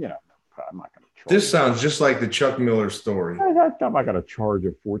 I'm not going to charge." This sounds just like the Chuck Miller story. I'm not going to charge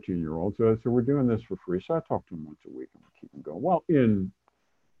a 14-year-old. So we're doing this for free. So I talk to him once a week and we keep him going. Well,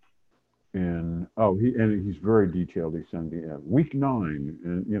 he's very detailed. He sends me week 9,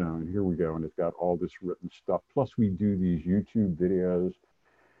 and and here we go, and it's got all this written stuff. Plus, we do these YouTube videos.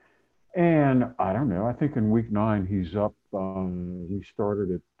 And I don't know. I think in week 9 he's up. We started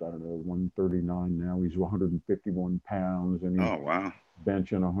at 139. Now he's 151 pounds, and he's Oh wow.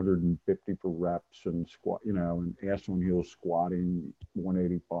 benching 150 for reps and squat. And ass on heels squatting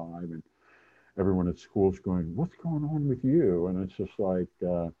 185. And everyone at school's going, "What's going on with you?" And it's just like,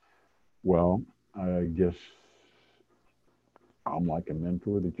 well, I guess I'm like a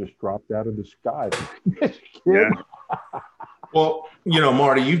mentor that just dropped out of the sky. This kid. Yeah. Well,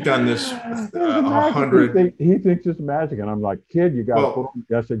 Marty, you've done this 100. He thinks it's magic, and I'm like, "Kid, you got to put on."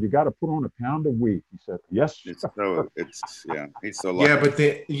 I said, "You got to put on a pound a week." He said, "Yes." He's so lucky. Yeah, but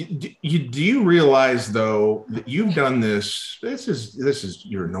do you realize though that you've done this? This is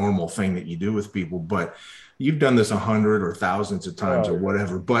your normal thing that you do with people, but you've done this 100 or thousands of times or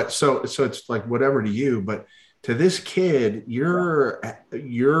whatever. But so it's like whatever to you, but to this kid, you're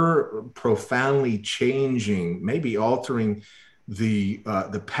profoundly changing, maybe altering the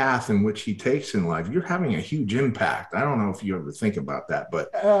path in which he takes in life. You're having a huge impact. I don't know if you ever think about that,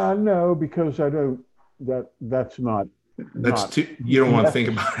 but no, because I don't. That's not. You don't want to think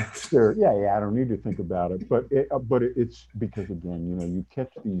about it. Sure. Yeah. I don't need to think about it, but it's because again, you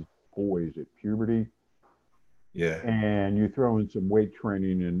catch these boys at puberty. Yeah. And you throw in some weight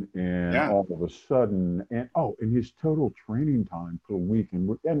training and all of a sudden, and his total training time per week,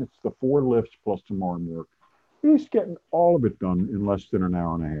 and it's the 4 lifts plus some arm work. He's getting all of it done in less than an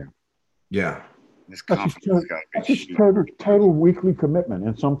hour and a half. Yeah. That's his total weekly commitment.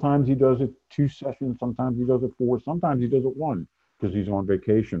 And sometimes he does it 2 sessions, sometimes he does it 4, sometimes he does it 1 because he's on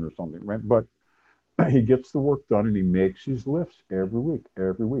vacation or something, right? But he gets the work done and he makes his lifts every week,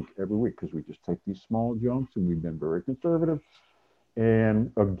 because we just take these small jumps and we've been very conservative.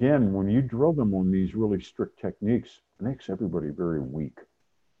 And again, when you drill them on these really strict techniques, it makes everybody very weak.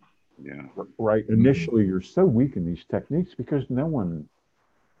 Yeah. Right. Initially, you're so weak in these techniques because no one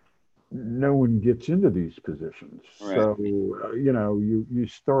gets into these positions. Right. So, you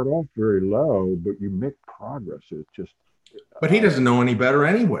start off very low, but you make progress. It's just. But he doesn't know any better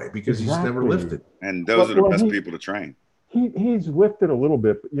anyway because he's never Exactly. lifted. And those are the best people to train. He's lifted a little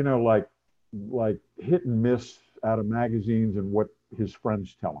bit, but like hit and miss out of magazines and what his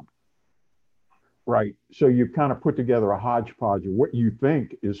friends tell him. Right. So you kind of put together a hodgepodge of what you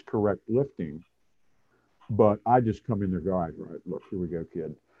think is correct lifting. But I just come in there, go, all right, look, here we go,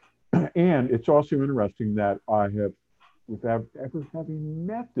 kid. And it's also interesting that I have, without ever having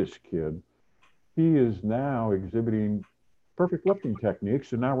met this kid, he is now exhibiting perfect lifting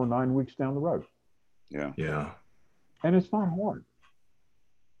techniques. And now we're 9 weeks down the road. Yeah. Yeah. And it's not hard.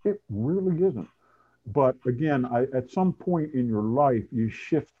 It really isn't. But again, at some point in your life, you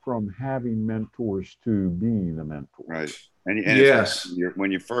shift from having mentors to being a mentor. Right. And yes,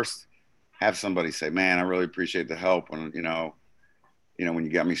 when you first have somebody say, "Man, I really appreciate the help," and when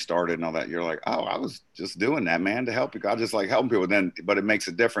you got me started and all that, you're like, "Oh, I was just doing that, man, to help you. I just like helping people." But it makes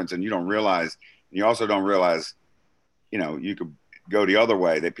a difference, and you don't realize. You also don't realize, you could go the other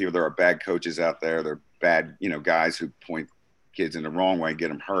way. There are bad coaches out there. They're bad, guys who point kids in the wrong way and get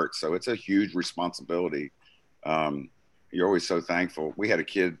them hurt. So it's a huge responsibility. You're always so thankful. We had a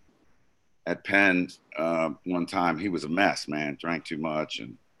kid at Penn one time. He was a mess, man, drank too much.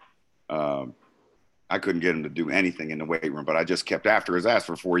 And I couldn't get him to do anything in the weight room, but I just kept after his ass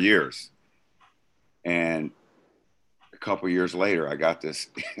for 4 years. And a couple of years later, I got this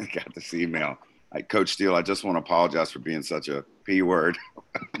email. Coach Steele, I just want to apologize for being such a P word.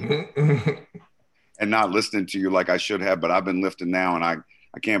 And not listening to you like I should have, but I've been lifting now, and I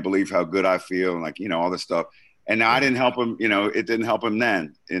can't believe how good I feel, and all this stuff. And now I didn't help him, it didn't help him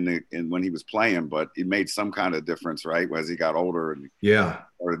then in when he was playing, but it made some kind of difference, right? As he got older and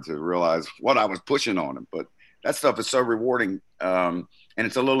started to realize what I was pushing on him. But that stuff is so rewarding, and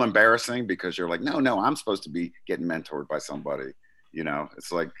it's a little embarrassing because you're like, no, I'm supposed to be getting mentored by somebody.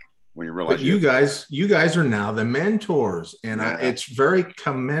 It's like when you realize. But you guys are now the mentors, and it's very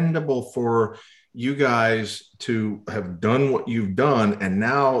commendable for you guys to have done what you've done. And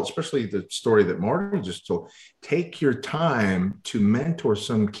now, especially the story that Marty just told, take your time to mentor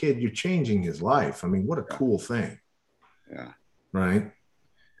some kid. You're changing his life. I mean, what a cool thing. Yeah. Right.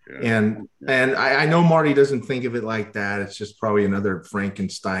 Yeah. And I know Marty doesn't think of it like that. It's just probably another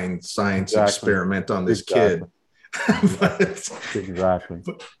Frankenstein science experiment on this kid. Exactly.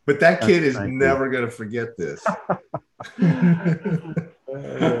 But that kid is never going to forget this.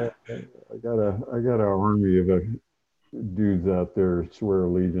 I got an army of dudes out there swear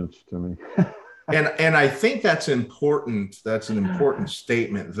allegiance to me. and I think that's important. That's an important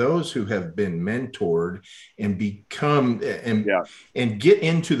statement. Those who have been mentored and become and get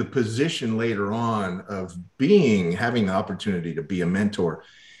into the position later on of having the opportunity to be a mentor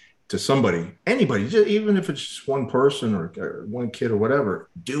to somebody, anybody, even if it's just one person or one kid or whatever,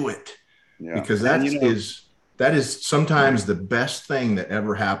 do it. Yeah. Because that is sometimes the best thing that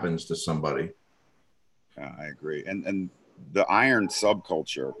ever happens to somebody. I agree. And the iron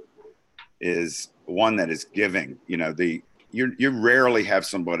subculture is one that is giving. You rarely have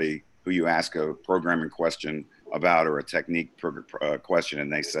somebody who you ask a programming question about or a technique question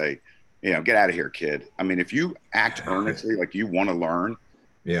and they say, get out of here, kid. I mean, if you act earnestly, like you want to learn,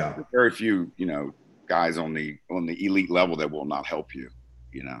 very few, guys on the elite level that will not help you,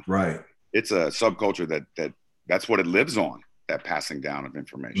 Right. It's a subculture that's what it lives on, that passing down of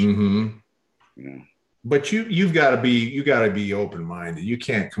information. Mm-hmm. But you've got to be open-minded. You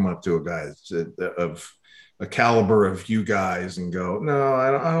can't come up to a guy of a caliber of you guys and go, no,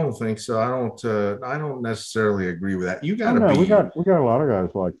 I don't think so. I don't necessarily agree with that. You got to be. We got a lot of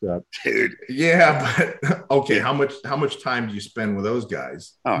guys like that, dude. Yeah, but okay. How much time do you spend with those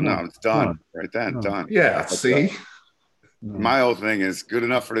guys? Oh no, it's done right then. Done. Yeah. See. My whole thing is good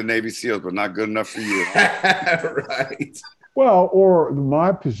enough for the Navy SEALs, but not good enough for you. Right. Well, or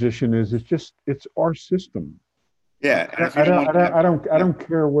my position is it's our system. Yeah. I don't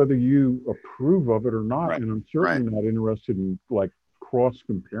care whether you approve of it or not, and I'm certainly not interested in like cross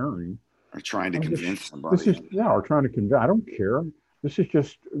comparing. Or trying to convince somebody. Or trying to convince. I don't care. This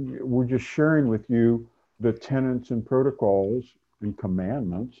is we're just sharing with you the tenets and protocols and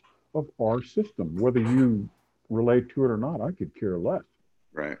commandments of our system. Whether you relate to it or not, I could care less.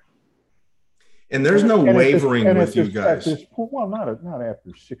 Right. And there's no wavering with you guys. At this point, well, not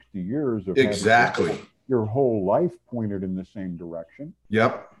after 60 years of exactly your whole life pointed in the same direction.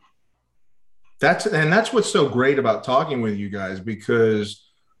 Yep. That's what's so great about talking with you guys, because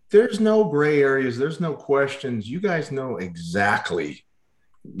there's no gray areas. There's no questions. You guys know exactly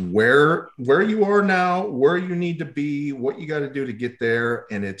where you are now, where you need to be, what you got to do to get there,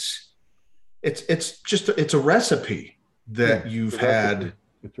 and it's a recipe that you've had.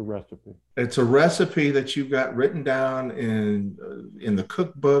 It's a recipe. It's a recipe that you've got written down in the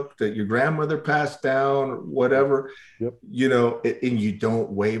cookbook that your grandmother passed down, whatever. Yep. And you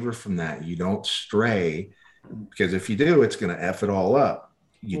don't waver from that. You don't stray, because if you do, it's going to F it all up.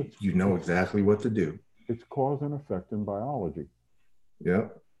 You know exactly what to do. It's cause and effect in biology.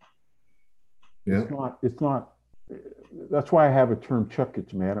 Yep. Yeah. It's not. That's why I have a term. Chuck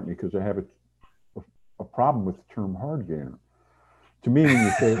gets mad at me because I have a problem with the term hard gainer. To me, when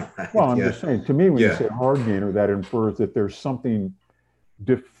you say, well, I'm just saying, to me, when you say hard gainer, that infers that there's something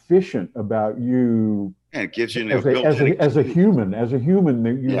deficient about you. And it gives you as a human,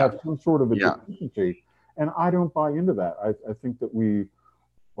 you have some sort of a deficiency. And I don't buy into that. I think that we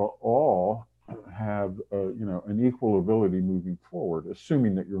are all have an equal ability moving forward,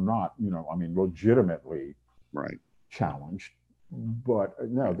 assuming that you're not, legitimately challenged. But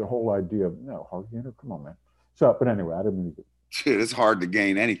no, the whole idea of hard gainer, come on, man. So, but anyway, I didn't mean to. Dude, it's hard to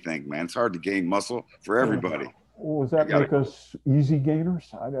gain anything, man. It's hard to gain muscle for everybody. Well, does that make us easy gainers?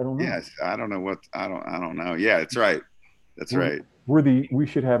 I don't know. Yes, I don't know I don't know. Yeah, that's right. That's right. We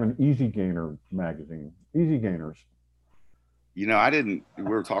should have an Easy Gainer magazine. Easy Gainers. We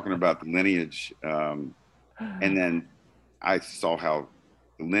were talking about the lineage, and then I saw how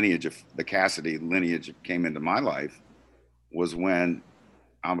the lineage of the Cassidy lineage came into my life was when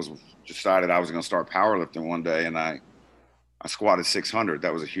I decided I was going to start powerlifting one day, and I squatted 600.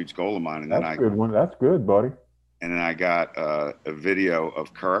 That was a huge goal of mine. And that's good one. That's good, buddy. And then I got a video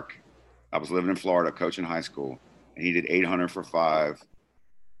of Kirk. I was living in Florida, coaching high school, and he did 800 for 5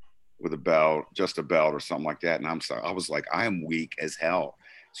 with a belt, just a belt or something like that. And I was like, I am weak as hell.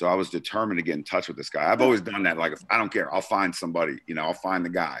 So I was determined to get in touch with this guy. I've always done that. Like, I don't care. I'll find somebody, I'll find the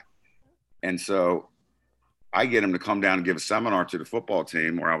guy. And so I get him to come down and give a seminar to the football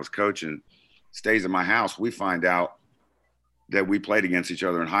team where I was coaching, stays in my house. We find out that we played against each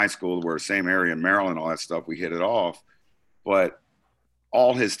other in high school. We're the same area in Maryland, all that stuff. We hit it off. But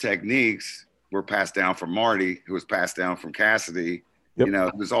all his techniques were passed down from Marty, who was passed down from Cassidy. Yep.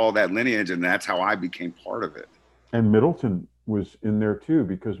 It was all that lineage, and that's how I became part of it. And Middleton was in there too,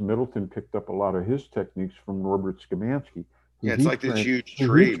 because Middleton picked up a lot of his techniques from Norbert Szymanski. Yeah, it's like this huge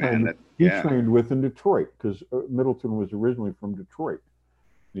tree, man. He trained with in Detroit, because Middleton was originally from Detroit.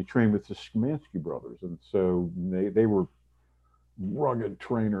 He trained with the Szymanski brothers, and so they were rugged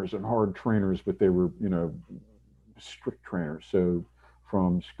trainers and hard trainers, but they were, strict trainers. So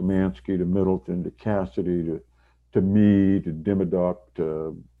from Szymanski to Middleton to Cassidy to me to Dimmoduck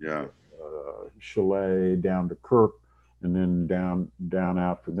to Chalet down to Kirk, and then down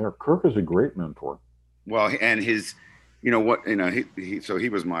out from there. Kirk is a great mentor. Well, and his, he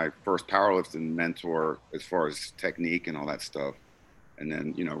was my first powerlifting mentor as far as technique and all that stuff. And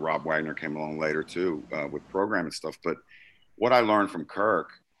then, Rob Wagner came along later too, with programming stuff. But what I learned from Kirk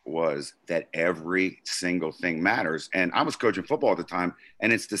was that every single thing matters. And I was coaching football at the time,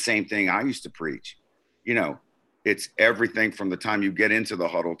 and it's the same thing I used to preach. It's everything from the time you get into the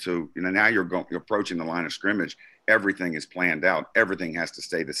huddle to, now you're approaching the line of scrimmage. Everything is planned out. Everything has to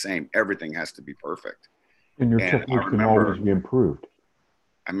stay the same. Everything has to be perfect. And your technique can always be improved.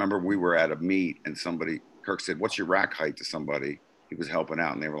 I remember we were at a meet, and Kirk said, "What's your rack height?" to somebody. He was helping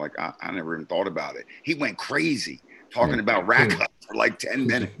out, and they were like, I never even thought about it. He went crazy talking about rack height for like 10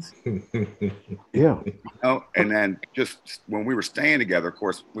 minutes. Yeah. And then just when we were staying together, of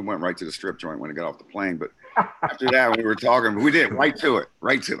course, we went right to the strip joint when we got off the plane. But after that, we were talking, we did right to it.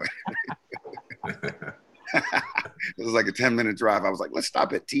 It was like a 10-minute drive. I was like, let's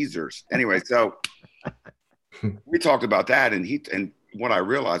stop at Teasers. Anyway, so we talked about that. And what I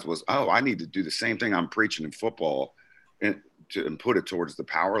realized was, I need to do the same thing I'm preaching in football and put it towards the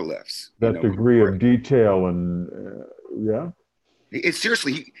power lifts. That degree of detail and It's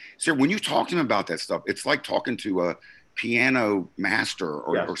seriously, sir, when you talk to him about that stuff, it's like talking to a piano master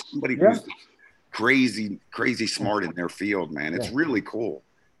or somebody who's crazy smart in their field, man. It's really cool.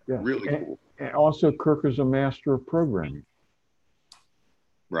 Yeah. Really cool. And also, Kirk is a master of programming.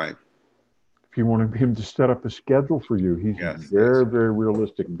 Right. If you want him to set up a schedule for you, he's very, very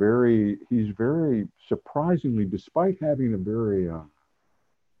realistic. He's very surprisingly, despite having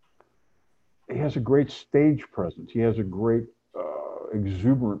he has a great stage presence. He has a great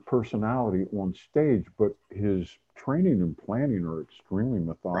exuberant personality on stage, but his training and planning are extremely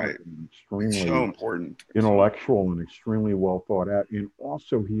methodical and extremely so important, intellectual, and extremely well thought out. And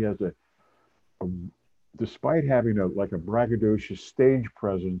also, he has despite having a braggadocious stage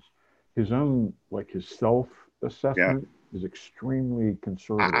presence, his own his self-assessment is extremely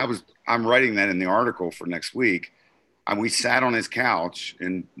conservative. I'm writing that in the article for next week. And we sat on his couch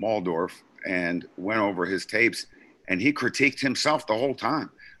in Waldorf and went over his tapes, and he critiqued himself the whole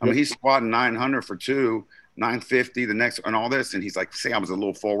time. I mean, he's squatting 900 for 2, 950 the next, and all this. And he's like, see, I was a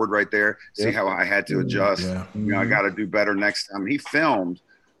little forward right there. See how I had to adjust. Yeah. You know, I got to do better next time. He filmed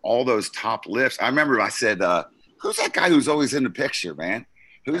all those top lifts. I remember I said, who's that guy who's always in the picture, man?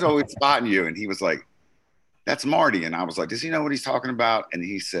 Who's always spotting you? And he was like, that's Marty. And I was like, does he know what he's talking about? And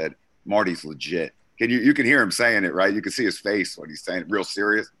he said, Marty's legit. You can hear him saying it, right? You can see his face when he's saying it, real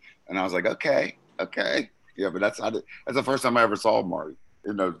serious. And I was like, okay. Yeah, but that's the first time I ever saw Marty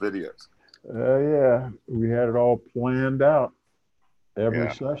in those videos. Yeah, we had it all planned out.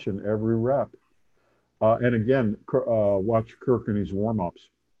 Every session, every rep. And again, watch Kirk in his warm-ups.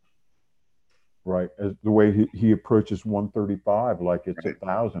 Right, as the way he approaches 135 like it's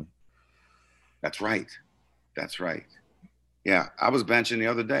 1,000. That's right. Yeah, I was benching the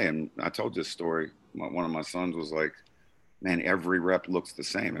other day, and I told this story. One of my sons was like, man, every rep looks the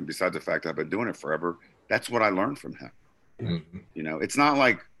same. And besides the fact I've been doing it forever, that's what I learned from him. Mm-hmm. You know, it's not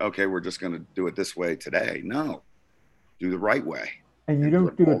like, okay, we're just going to do it this way today. No, do the right way. And you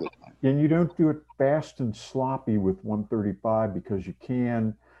don't do it fast and sloppy with 135 because you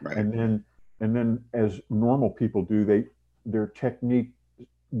can. Right. And then as normal people do, their technique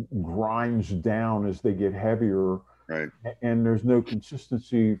grinds down as they get heavier. Right. And there's no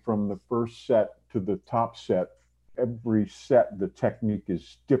consistency from the first set to the top set. Every set, the technique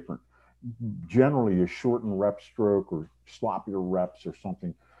is different. Generally a shortened rep stroke or sloppier reps or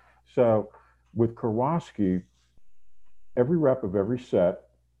something. So with Karwoski, every rep of every set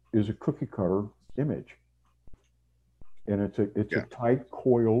is a cookie cutter image. And it's a tight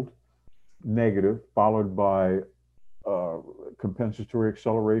coiled negative followed by compensatory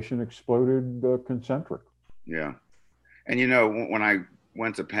acceleration exploded concentric. Yeah. And you know, when I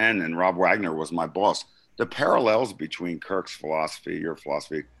went to Penn and Rob Wagner was my boss, the parallels between Kirk's philosophy, your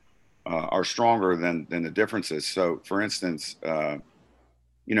philosophy, are stronger than the differences. So for instance,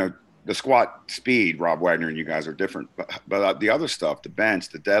 you know, the squat speed, Rob Wagner and you guys are different, but the other stuff, the bench,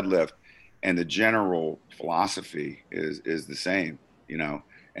 the deadlift, and the general philosophy is the same, you know,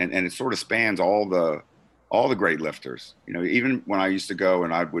 and it sort of spans all the great lifters. You know, even when I used to go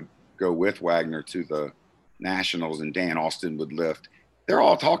and I would go with Wagner to the nationals and Dan Austin would lift, they're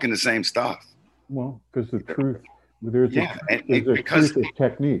all talking the same stuff. Well, because the truth, there's a truth of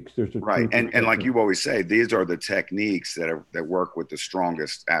techniques. There's a right, and like you always say, these are the techniques that work with the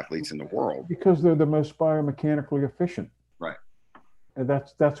strongest athletes in the world because they're the most biomechanically efficient. Right, and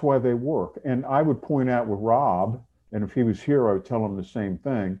that's why they work. And I would point out with Rob, and if he was here, I would tell him the same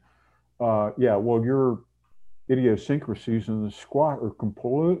thing. Well, your idiosyncrasies in the squat are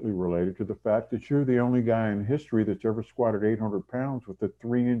completely related to the fact that you're the only guy in history that's ever squatted 800 pounds with a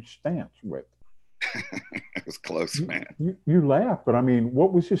 3-inch stance width. It was close, man. You laugh, but I mean,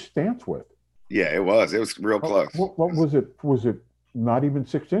 what was his stance width? Yeah, it was real close. What was it? Was it not even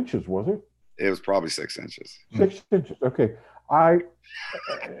 6 inches? Was it? It was probably 6 inches. 6 inches. Okay, I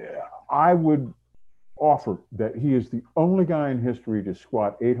would offer that he is the only guy in history to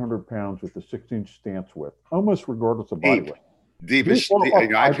squat 800 pounds with a 6-inch stance width, almost regardless of body weight. Deepest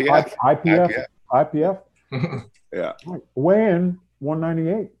IPF. IPF. Yeah. Weigh-in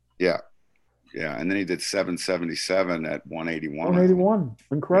 198. Yeah. Yeah. And then he did 777 at 181. 181.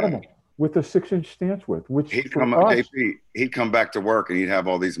 Incredible. Yeah. With a 6-inch stance width, which he'd come back to work and he'd have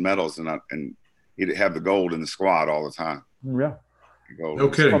all these medals and he'd have the gold in the squat all the time. Yeah. No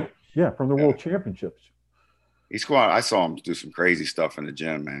kidding. From the World Championships. He squat. I saw him do some crazy stuff in the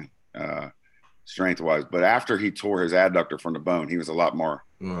gym, man, strength-wise. But after he tore his adductor from the bone, he was a lot more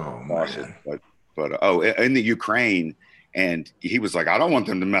cautious. But in the Ukraine, and he was like, I don't want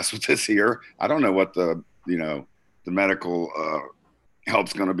them to mess with this here. I don't know what the medical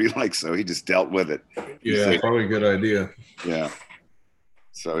help's going to be like. So he just dealt with it. Yeah, probably a good idea. Yeah.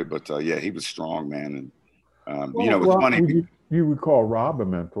 So, but he was strong, man. And it's funny. You would call Rob a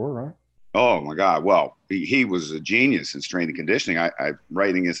mentor, right? Oh my God. Well, he was a genius in strength and conditioning. I'm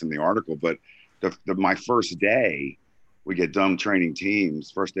writing this in the article, but my first day, we get done training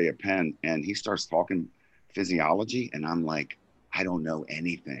teams, first day at Penn, and he starts talking physiology. And I'm like, I don't know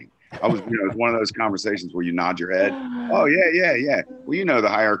anything. I was, it's one of those conversations where you nod your head. Oh yeah. Well, you know, the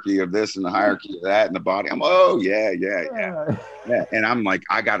hierarchy of this and the hierarchy of that and the body. Yeah. And I'm like,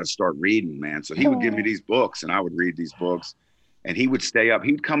 I got to start reading, man. So he would give me these books and I would read these books. And he would stay up.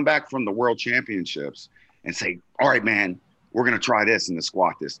 He'd come back from the World Championships and say, all right, man, we're going to try this in the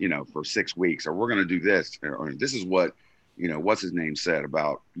squat this, for 6 weeks, or we're going to do this. Or this is what, what's his name said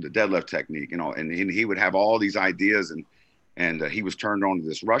about the deadlift technique and all. And he would have all these ideas and and he was turned on to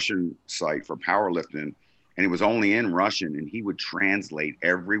this Russian site for powerlifting, and he was only in Russian, and he would translate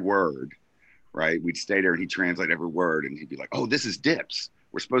every word. Right? We'd stay there, and he'd translate every word, and he'd be like, "Oh, this is dips.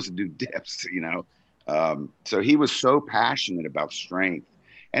 We're supposed to do dips," you know. So he was so passionate about strength,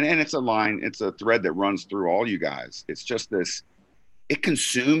 and it's a thread that runs through all you guys. It's just this, it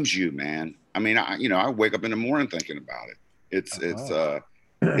consumes you, man. I mean, I wake up in the morning thinking about it. It's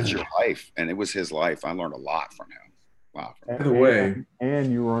your life, and it was his life. I learned a lot from him. Wow. By the way,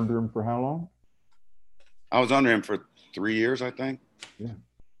 and you were under him for how long? I was under him for 3 years, I think.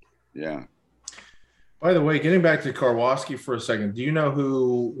 Yeah. By the way, getting back to Karwoski for a second, do you know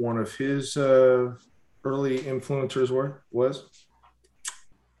who one of his early influencers was?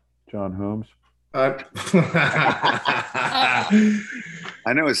 John Holmes. I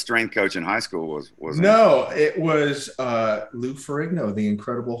know his strength coach in high school was No, it was Lou Ferrigno, the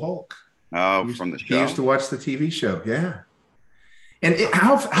Incredible Hulk. Oh, from the show. He used to watch the TV show, yeah. And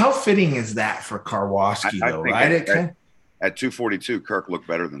how fitting is that for Karwoski, though, right? At 242, Kirk looked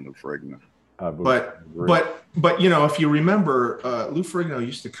better than Lou Ferrigno. But you know, if you remember, Lou Ferrigno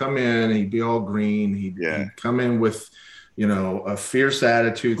used to come in and he'd be all green. He'd come in with, you know, a fierce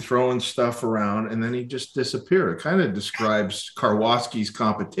attitude, throwing stuff around, and then he'd just disappear. It kind of describes Karwoski's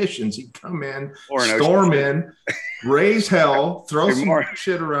competitions. He'd come in, storm in, raise hell, throw some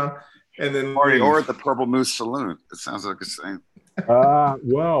shit around, and then or at the Purple Moose Saloon. It sounds like the same.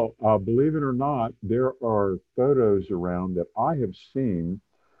 Well, believe it or not, there are photos around that I have seen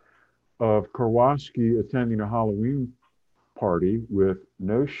of Karwoski attending a Halloween party with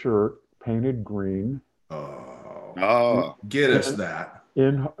no shirt, painted green. Oh, get us that.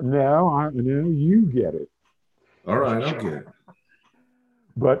 Now you get it. All right, I'll get it.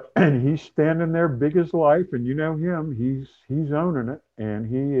 And he's standing there, big as life, and you know him. He's owning it, and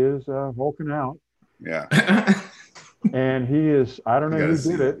he is hulking out. Yeah. And he is. I don't know who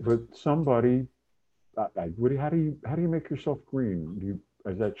did it, but somebody. How do you make yourself green?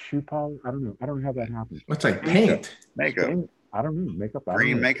 Is that shoe polish? I don't know. I don't know how that happens. It's like paint. Makeup. I don't know. Makeup.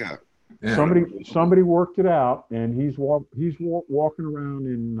 Green makeup. Yeah. Somebody worked it out, and he's walking around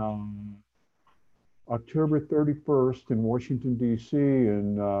in October 31st in Washington D.C.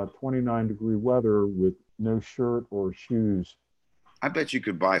 in 29-degree weather with no shirt or shoes. I bet you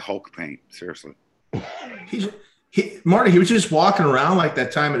could buy Hulk paint. Seriously. Marty, he was just walking around like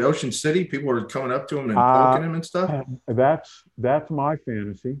that time at Ocean City. People were coming up to him and poking him and stuff. That's my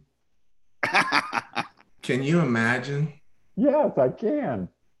fantasy. Can you imagine? Yes, I can.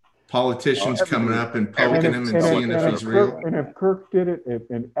 Politicians coming up and poking him and seeing if he's real. And if Kirk did it,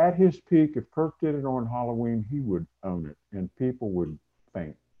 and at his peak, if Kirk did it on Halloween, he would own it, and people would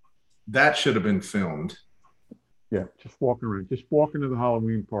faint. That should have been filmed. Yeah, just walking to the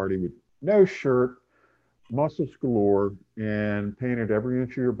Halloween party with no shirt, muscles galore, and painted every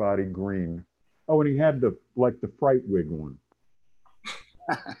inch of your body green. Oh, and he had the fright wig on.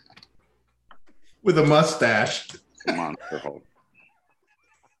 With a mustache. Monster Hulk.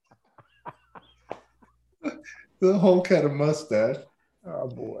 The Hulk had a mustache. Oh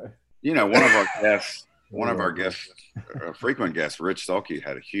boy. You know, one of our guests, a frequent guest, Rich Sulky,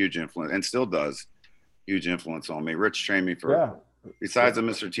 had a huge influence and still does huge influence on me. Rich trained me for, besides the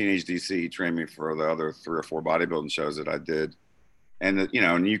Mr. Teenage DC, he trained me for the other 3 or 4 bodybuilding shows that I did. And, you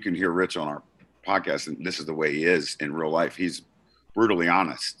know, and you can hear Rich on our podcast, and this is the way he is in real life. He's brutally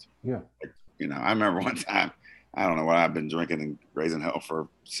honest. Yeah. Like, you know, I remember one time, I don't know what, I've been drinking and raising hell for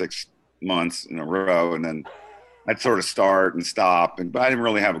 6 months in a row. And then I'd sort of start and stop, but I didn't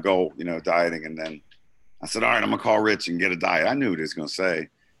really have a goal, you know, dieting. And then I said, all right, I'm gonna call Rich and get a diet. I knew what he was gonna say. And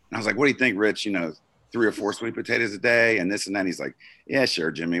I was like, what do you think, Rich? You know, 3 or 4 sweet potatoes a day and this and that. He's like, yeah, sure,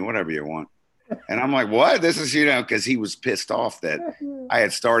 Jimmy, whatever you want. And I'm like, what? This is, you know, because he was pissed off that I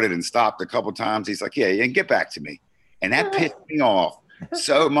had started and stopped a couple times. He's like, yeah, get back to me. And that pissed me off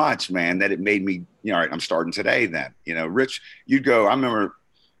so much, man, that it made me, you know, all right, I'm starting today then. You know, Rich, you'd go, I remember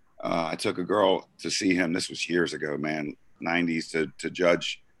I took a girl to see him. This was years ago, man, 90s, to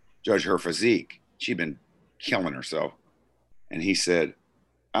judge her physique. She'd been killing herself. And he said,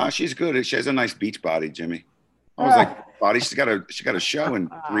 she's good. She has a nice beach body, Jimmy. I was like, body, she's got a show in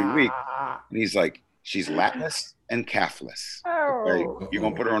 3 weeks. And he's like, she's latless and calfless. Okay? You're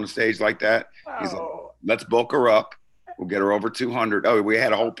going to put her on the stage like that? He's like, let's bulk her up. We'll get her over 200. Oh, we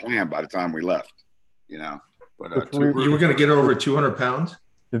had a whole plan by the time we left, you know. But you were going to get her over 200 pounds?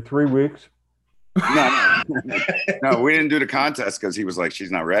 In 3 weeks? No, we didn't do the contest because he was like,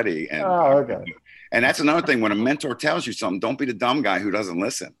 she's not ready. And, okay. And that's another thing. When a mentor tells you something, don't be the dumb guy who doesn't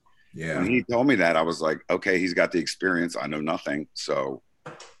listen. Yeah. When he told me that, I was like, okay, he's got the experience. I know nothing. So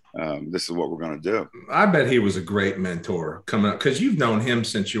This is what we're going to do. I bet he was a great mentor coming up because you've known him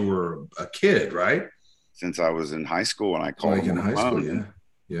since you were a kid, right? Since I was in high school, and I called Like him in on the high school, phone.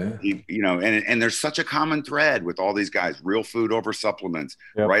 yeah. He, and there's such a common thread with all these guys: real food over supplements.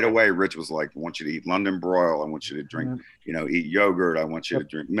 Yep. Right away, Rich was like, "I want you to eat London broil. I want you to drink, eat yogurt. I want you to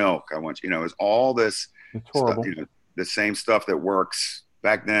drink milk. I want it's all this It's horrible. stuff, the same stuff that works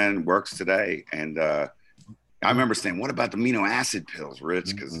back then works today." And I remember saying, "What about the amino acid pills,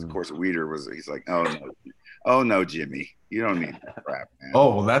 Rich?" Because of course, he's like, "Oh no, Jimmy, you don't need that crap, man."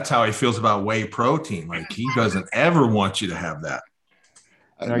 Oh, well, that's how he feels about whey protein. Like he doesn't ever want you to have that.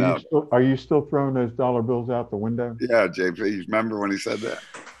 Are you still throwing those dollar bills out the window? Yeah, JP, you remember when he said that?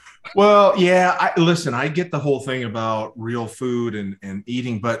 Well, yeah. I get the whole thing about real food and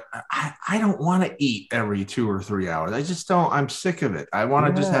eating, but I don't want to eat every 2 or 3 hours. I just don't. I'm sick of it. I want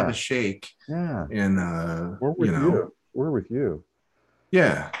to just have a shake. Yeah. And we're with you. We're with you.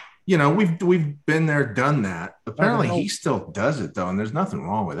 Yeah. We've been there, done that. Apparently, he still does it though, and there's nothing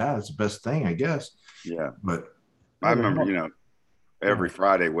wrong with that. It's the best thing, I guess. Yeah. But I remember, every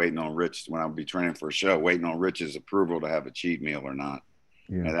Friday waiting on Rich when I would be training for a show, waiting on Rich's approval to have a cheat meal or not.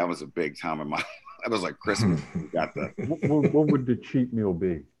 Yeah. And that was a big time in my. That was like Christmas. We got the. What would the cheat meal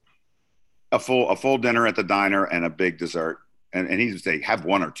be? A full dinner at the diner and a big dessert. And he would say, "Have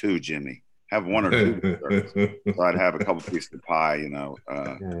 1 or 2, Jimmy. Have 1 or 2 desserts." So I'd have a couple pieces of pie,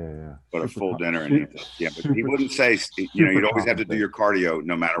 but a full dinner. But he wouldn't say, you'd always have to do your cardio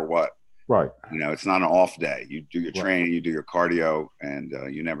no matter what. Right. It's not an off day. You do your training, you do your cardio, and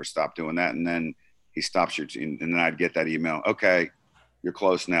you never stop doing that. And then he stops and then I'd get that email. "Okay, you're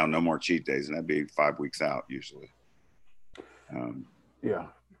close now. No more cheat days." And that'd be 5 weeks out usually. Yeah.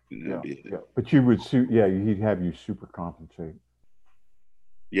 Yeah. But you would he'd have you super compensate.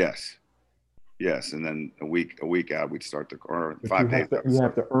 Yes. And then a week out, we'd start or 5 days. You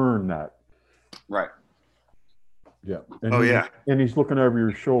have to earn that. Right. Yeah. And he's looking over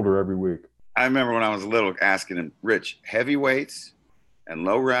your shoulder every week. I remember when I was little asking him, "Rich, heavy weights and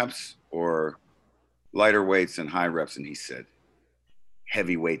low reps or lighter weights and high reps?" And he said,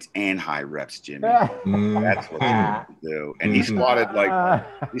 "Heavy weights and high reps, Jimmy." That's what I do. And he squatted like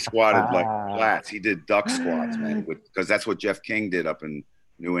flats. He did duck squats, man, because that's what Jeff King did up in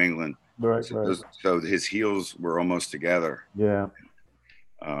New England. Right. So his heels were almost together. Yeah.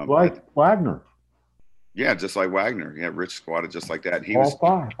 Like Wagner. Yeah, just like Wagner. Yeah, Rich squatted just like that. He all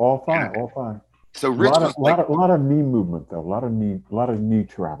fine. So Rich was a lot of knee movement though. A lot of knee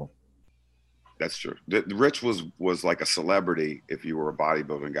travel. That's true. Rich was like a celebrity if you were a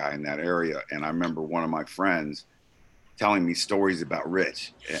bodybuilding guy in that area. And I remember one of my friends telling me stories about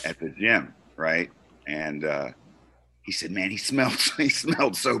Rich at the gym, right? And he said, "Man, he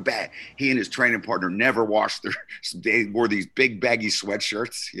smelled so bad. He and his training partner never washed they wore these big baggy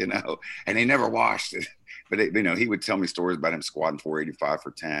sweatshirts, and they never washed it." But he would tell me stories about him squatting 485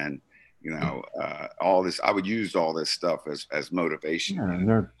 for 10, all this. I would use all this stuff as motivation.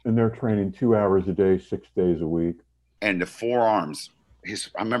 Yeah, and they're training 2 hours a day, 6 days a week. And the forearms,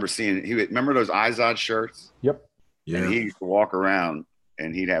 I remember seeing, remember those Izod shirts? Yep. Yeah. And he used to walk around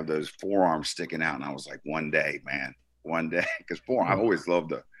and he'd have those forearms sticking out. And I was like, one day, because I've always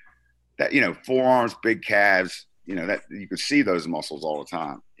loved that, forearms, big calves, that you could see those muscles all the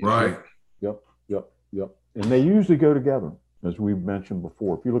time. Right. Yep. And they usually go together, as we've mentioned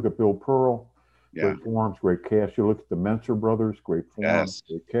before. If you look at Bill Pearl, great forearms, great calves. You look at the Menser brothers, great forearms,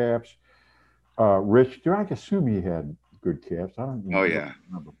 great calves. Rich, I assume he had good calves. I don't know. Oh, yeah.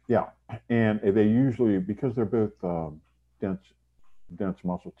 Remember. Yeah. And they usually, because they're both dense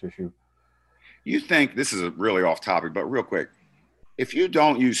muscle tissue. You think, this is a really off topic, but real quick, if you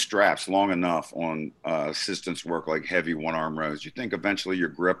don't use straps long enough on assistance work like heavy one-arm rows, you think eventually your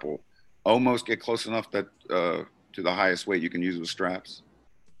grip will almost get close enough that to the highest weight you can use with straps?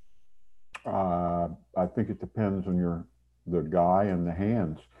 I think it depends on the guy and the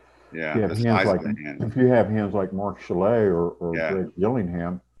hands. Yeah, if you have hands like Mark Chalet or Greg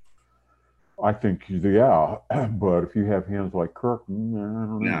Gillingham, I think but if you have hands like Kirk, I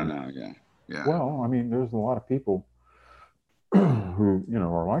don't know. Yeah. Well, I mean, there's a lot of people who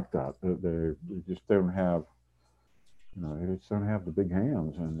are like that. They just don't have, they just don't have the big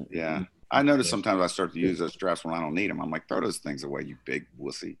hands. And I notice sometimes I start to use those straps when I don't need them. I'm like, throw those things away, you big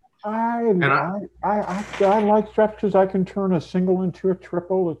wussy. I like straps because I can turn a single into a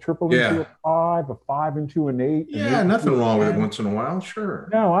triple into a 5 into an 8. Yeah, nothing wrong with it once in a while. Sure.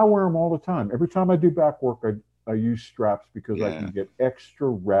 No, I wear them all the time. Every time I do back work, I use straps because I can get extra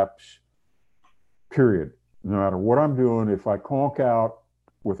reps. Period. No matter what I'm doing, if I conk out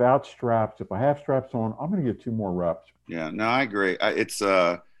without straps, if I have straps on, I'm going to get 2 more reps. Yeah, no, I agree.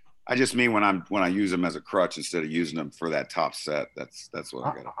 I just mean when I use them as a crutch instead of using them for that top set. That's what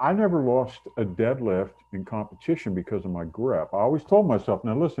I got. I never lost a deadlift in competition because of my grip. I always told myself,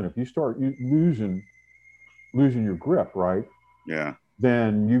 now listen, if you start losing your grip, right? Yeah.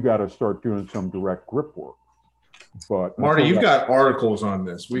 Then you got to start doing some direct grip work. But Marty, you've got articles on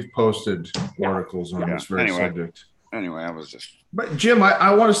this. We've posted articles on this very subject. Anyway, I was just. But Jim,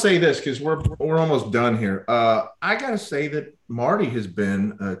 I want to say this because we're almost done here. I got to say that Marty has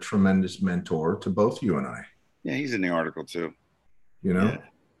been a tremendous mentor to both you and I. Yeah, he's in the article too. You know. Yeah.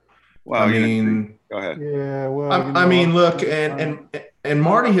 Well, I mean, go ahead. Yeah. Well, I mean, look, and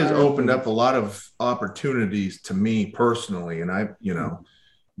Marty has opened up a lot of opportunities to me personally, and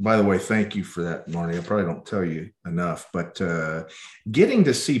by the way, thank you for that, Marty. I probably don't tell you enough, but getting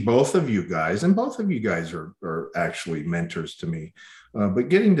to see both of you guys, and both of you guys are actually mentors to me, but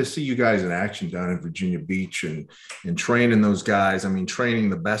getting to see you guys in action down in Virginia Beach and training those guys, I mean,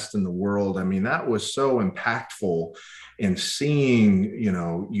 training the best in the world. I mean, that was so impactful. And seeing,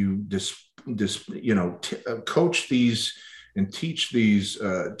 you coach these and teach these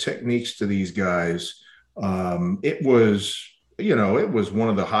techniques to these guys, it was one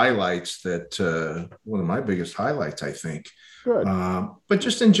of the highlights one of my biggest highlights, I think. Good. But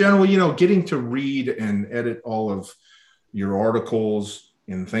just in general, getting to read and edit all of your articles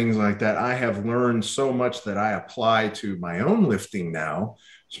and things like that, I have learned so much that I apply to my own lifting now,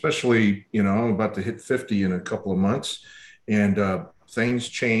 especially, I'm about to hit 50 in a couple of months, and things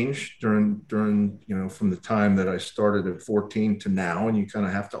change during, from the time that I started at 14 to now, and you kind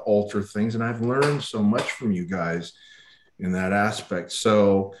of have to alter things. And I've learned so much from you guys in that aspect.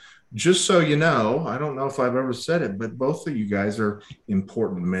 So just so you know, I don't know if I've ever said it, but both of you guys are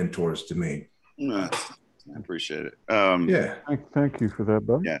important mentors to me. I appreciate it. Yeah. Thank you for that,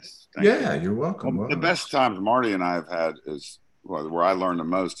 bud. Yes. You're welcome. Well, the best times Marty and I have had is where I learned the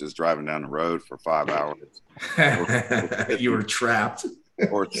most is driving down the road for 5 hours. You were trapped.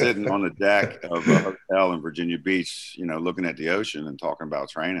 Or sitting on the deck of a hotel in Virginia Beach, looking at the ocean and talking about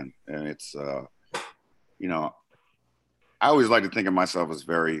training. And it's, I always like to think of myself as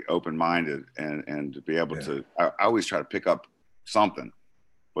very open-minded and to be able to, I always try to pick up something.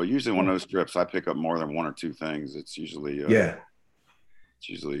 But usually on those trips, I pick up more than one or two things. It's usually, it's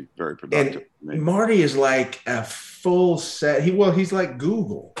usually very productive. And Marty is like a full set. He's like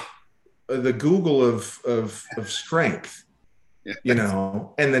Google, the Google of strength, and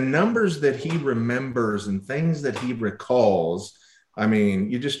the numbers that he remembers and things that he recalls. I mean,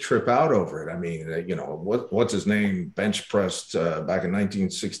 you just trip out over it. I mean, what's his name? Bench pressed back in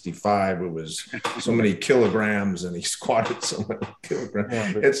 1965. It was so many kilograms, and he squatted so many kilograms.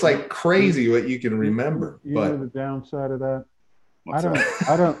 Yeah, it's like crazy what you can remember. You know the downside of that? I don't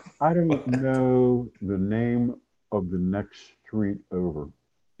know the name of the next street over.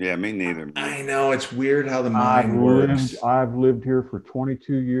 Yeah, me neither. I know, it's weird how the mind works. I've lived here for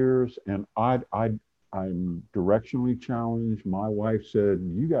 22 years, and I'm directionally challenged. My wife said,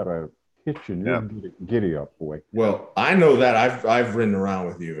 "You got a kitchen. You're giddy up, boy." Well, I know that I've ridden around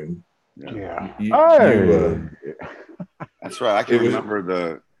with you, and that's right. I can remember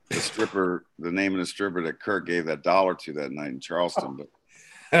the stripper, the name of the stripper that Kurt gave that $1 to that night in Charleston, but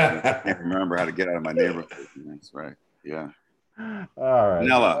I can't remember how to get out of my neighborhood. That's right. Yeah. All right.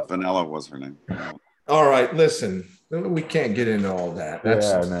 Vanilla was her name. All right. Listen, we can't get into all that.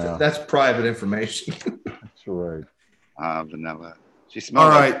 That's private information. That's right. Vanilla. She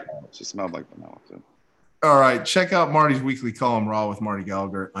smelled she smelled like vanilla too. All right. Check out Marty's weekly column, Raw with Marty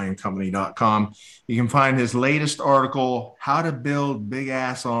Gallagher at ironcompany.com. You can find his latest article, How to Build Big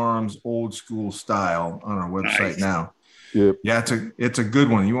Ass Arms Old School Style, on our website now. Yep. Yeah, it's a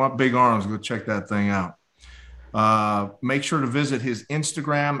good one. You want big arms, go check that thing out. Make sure to visit his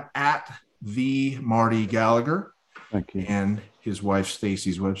Instagram at the Marty Gallagher. Thank you. And his wife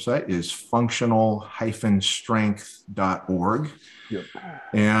Stacy's website is functional-strength.org. Yep.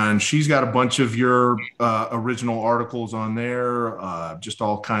 And she's got a bunch of your original articles on there, just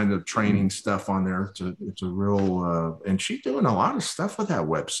all kinds of training stuff on there. It's a real, and she's doing a lot of stuff with that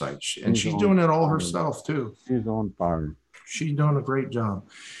website. She's doing it all herself too. She's on fire. She's doing a great job.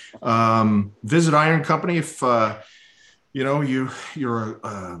 Visit Iron Company if you're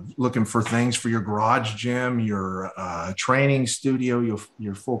looking for things for your garage gym, your training studio,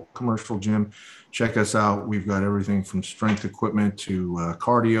 your full commercial gym. Check us out. We've got everything from strength equipment to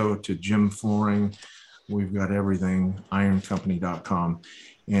cardio to gym flooring. We've got everything. Ironcompany.com.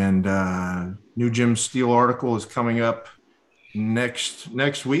 And new Jim Steele article is coming up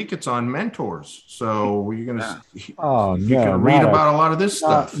next week. It's on mentors. So you're gonna read about a lot of this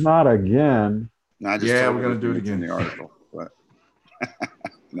stuff. Not again. No, we're gonna do it again. In the article, but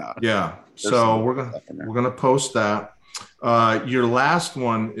No. Yeah. There's So some we're stuff in there. gonna post that. Your last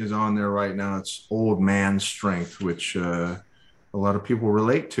one is on there right now. It's Old Man Strength, which a lot of people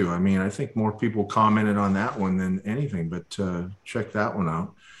relate to. I mean, I think more people commented on that one than anything, but check that one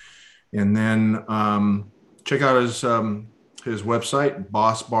out. And then check out his website,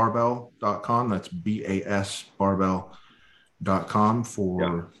 bossbarbell.com. That's BAS barbell.com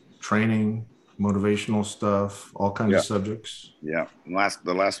for training, motivational stuff, all kinds of subjects. Yeah. And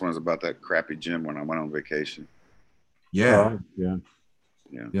the last one is about that crappy gym when I went on vacation. Yeah. Yeah.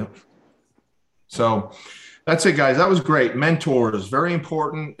 Yep. So that's it, guys. That was great. Mentors, very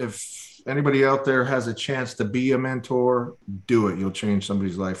important. If anybody out there has a chance to be a mentor, do it. You'll change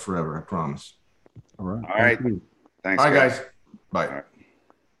somebody's life forever. I promise. All right. All right. Thank you. Thanks. All right, guys. Bye. All right.